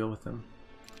units and deal with him.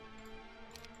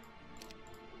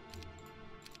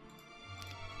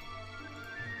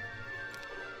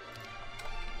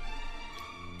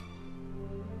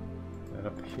 That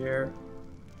up here.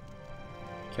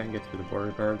 Can't get through the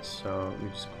border guards, so we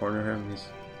just corner him.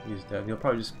 He's dead. He'll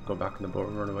probably just go back in the boat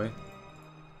and run away.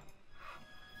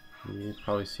 He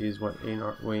probably sees what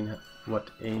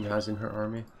Ain has in her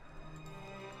army.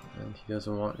 And he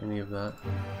doesn't want any of that.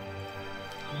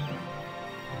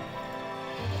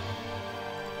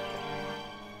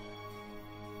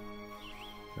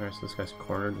 Alright, so this guy's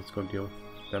cornered. Let's go deal with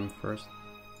them first.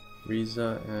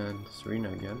 Riza and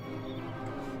Serena again.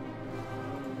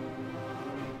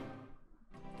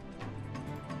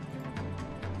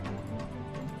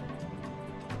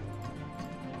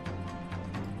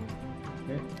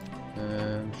 Okay,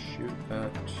 and shoot at...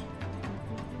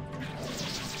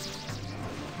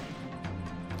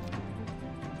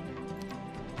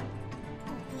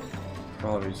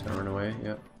 Probably just gonna run away,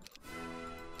 yep.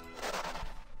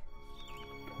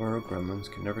 Poor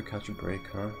gremlins can never catch a break,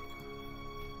 huh?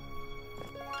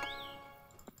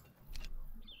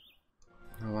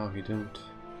 Oh wow, he didn't.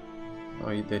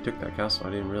 Oh, they took that castle, I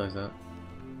didn't realize that.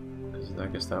 Because I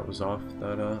guess that was off,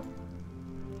 that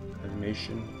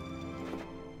animation.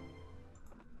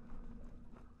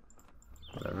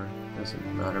 Whatever,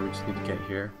 doesn't matter, we just need to get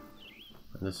here.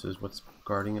 And this is what's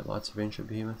guarding it, lots of ancient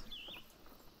behemoth.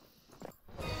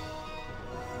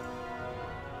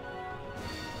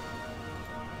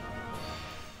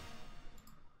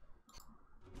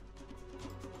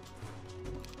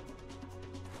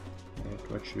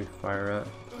 What should we fire at?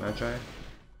 Magi?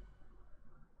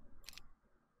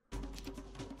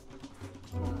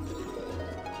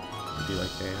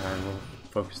 Okay, and we'll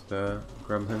focus the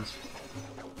gremlins.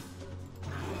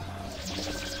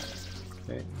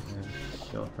 Okay, and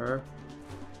kill her.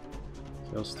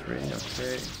 Kills 3,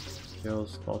 okay.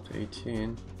 Kills 12 to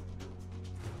 18.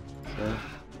 Sure.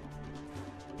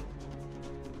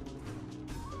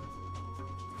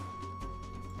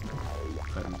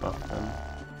 Go ahead and buff them.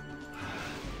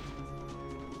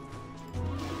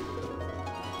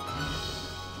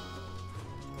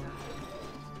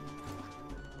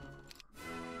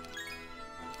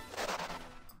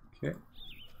 Okay.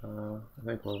 I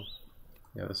think we'll...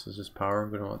 Yeah, this is just power.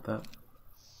 We don't want that.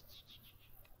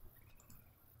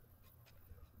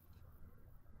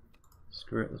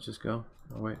 Screw it, let's just go.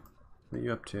 Oh wait, what are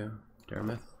you up to,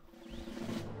 Darmith?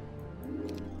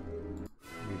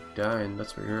 You're dying,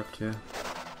 that's what you're up to.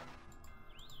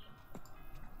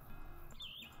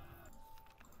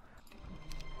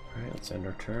 Alright, let's end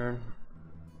our turn.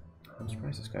 I'm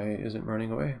surprised this guy isn't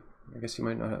running away. I guess he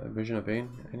might not have a Vision of Bane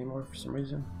anymore for some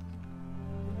reason.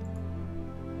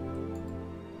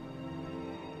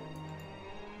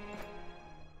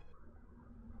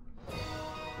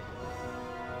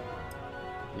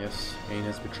 Yes, Bane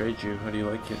has betrayed you. How do you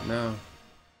like it now?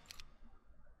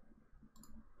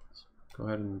 Let's go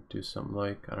ahead and do something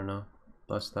like, I don't know,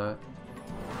 bless that.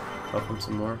 Help him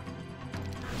some more.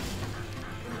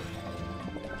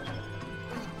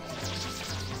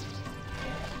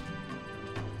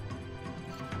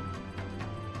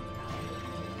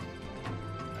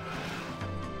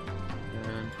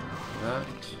 And that.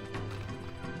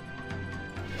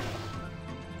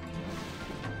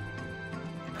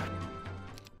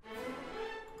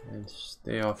 And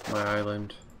stay off my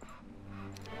island.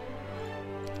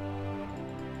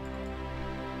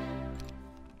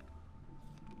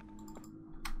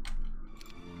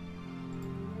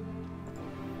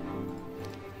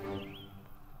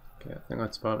 Okay, I think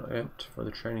that's about it for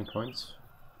the training points.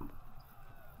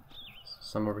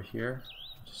 Some over here,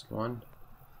 just one.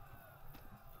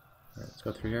 Alright, let's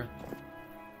go through here.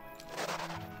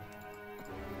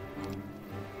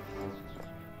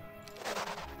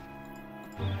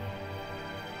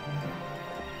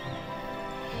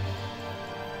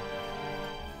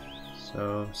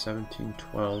 So 17,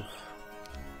 12,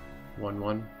 1,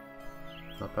 1,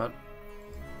 not bad.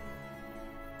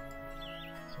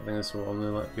 So I think this will only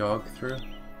let Yogg through.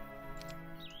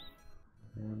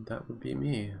 And that would be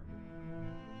me.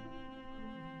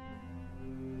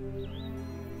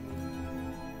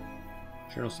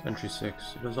 Journal entry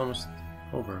 6. It is almost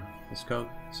over. The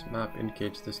scout's map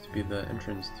indicates this to be the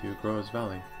entrance to Groa's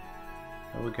Valley.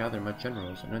 I will gather my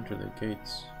generals and enter the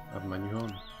gates of my new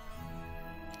home.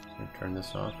 I'm gonna turn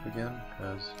this off again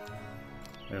because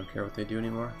I don't care what they do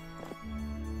anymore.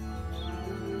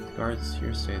 The guards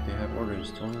here say they have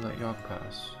orders to only let Yogg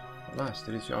pass. At last,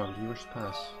 it is Yogg. Do you wish to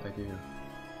pass? I do.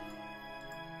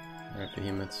 Alright,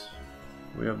 behemoths.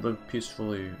 We have lived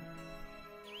peacefully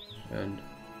and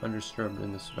undisturbed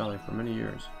in this valley for many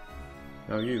years.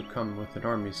 Now you come with an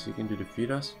army seeking to defeat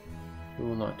us? We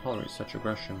will not tolerate such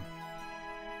aggression.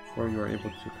 Before you are able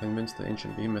to convince the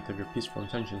ancient behemoth of your peaceful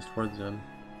intentions towards them,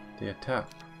 they attack.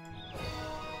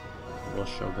 We'll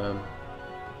show them.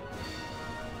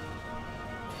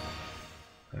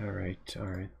 Alright,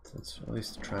 alright. Let's at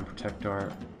least try and protect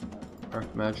our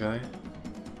Archmagi.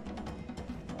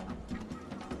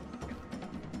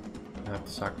 I have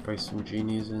to sacrifice some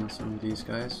genies and some of these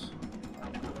guys.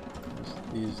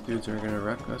 These dudes are gonna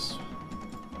wreck us.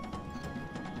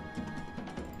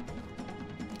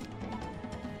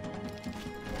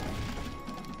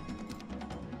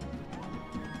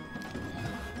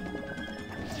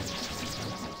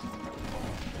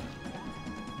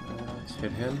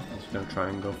 Hit him. He's gonna try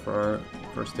and go for our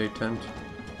first aid tent.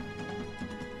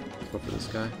 Let's go for this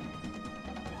guy.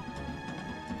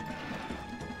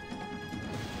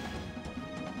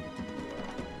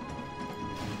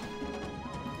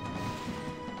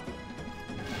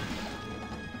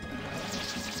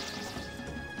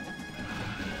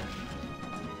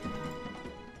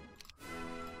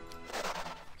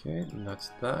 Okay, and that's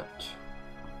that.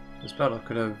 This battle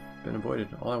could have been avoided.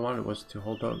 All I wanted was to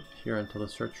hold out here until the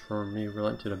search for me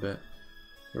relented a bit.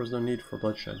 There was no need for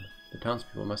bloodshed. The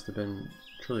townspeople must have been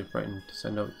truly frightened to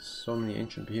send out so many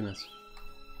ancient behemoths.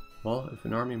 Well, if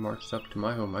an army marched up to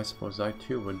my home, I suppose I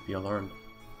too would be alarmed.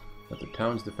 But the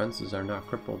town's defenses are now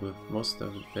crippled with most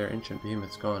of their ancient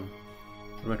behemoths gone.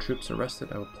 When my troops are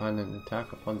rested, I will plan an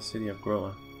attack upon the city of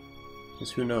Groa.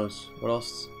 Because who knows what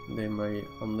else they may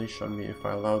unleash on me if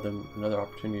I allow them another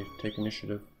opportunity to take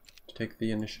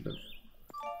the initiative.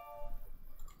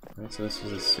 Alright, so this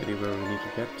is a city where we need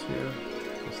to get to.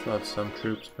 We still have some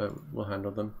troops, but we'll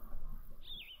handle them.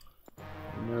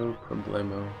 No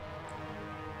problemo.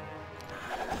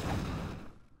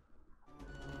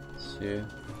 Let's see.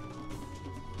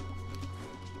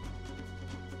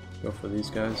 Go for these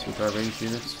guys with our ranged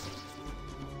units.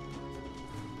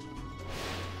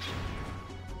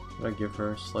 Should I give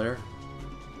her Slayer?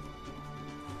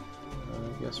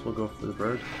 I guess we'll go for the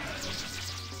bird.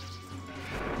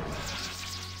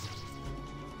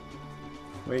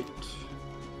 Wait.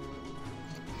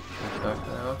 Attack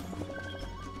that off.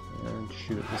 And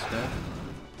shoot at this guy.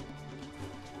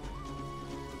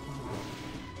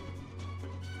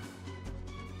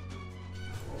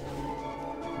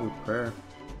 Ooh, prayer.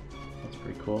 That's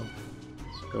pretty cool.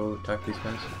 Let's go attack these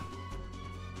guys.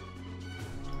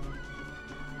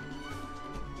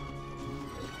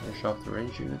 Finish off the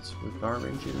range units with our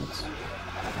range units.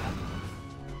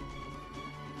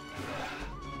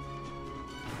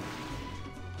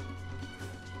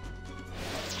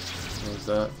 What was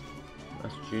that?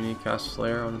 That's Genie cast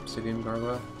Slayer on Obsidian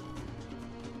Gargoyle.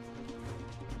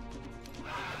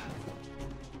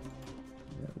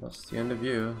 Yeah, that's the end of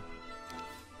you.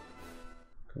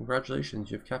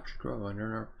 Congratulations, you've captured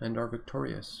Groa and are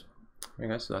victorious. Alright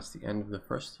guys, so that's the end of the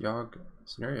first Yogg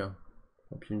scenario.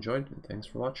 Hope you enjoyed, and thanks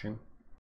for watching.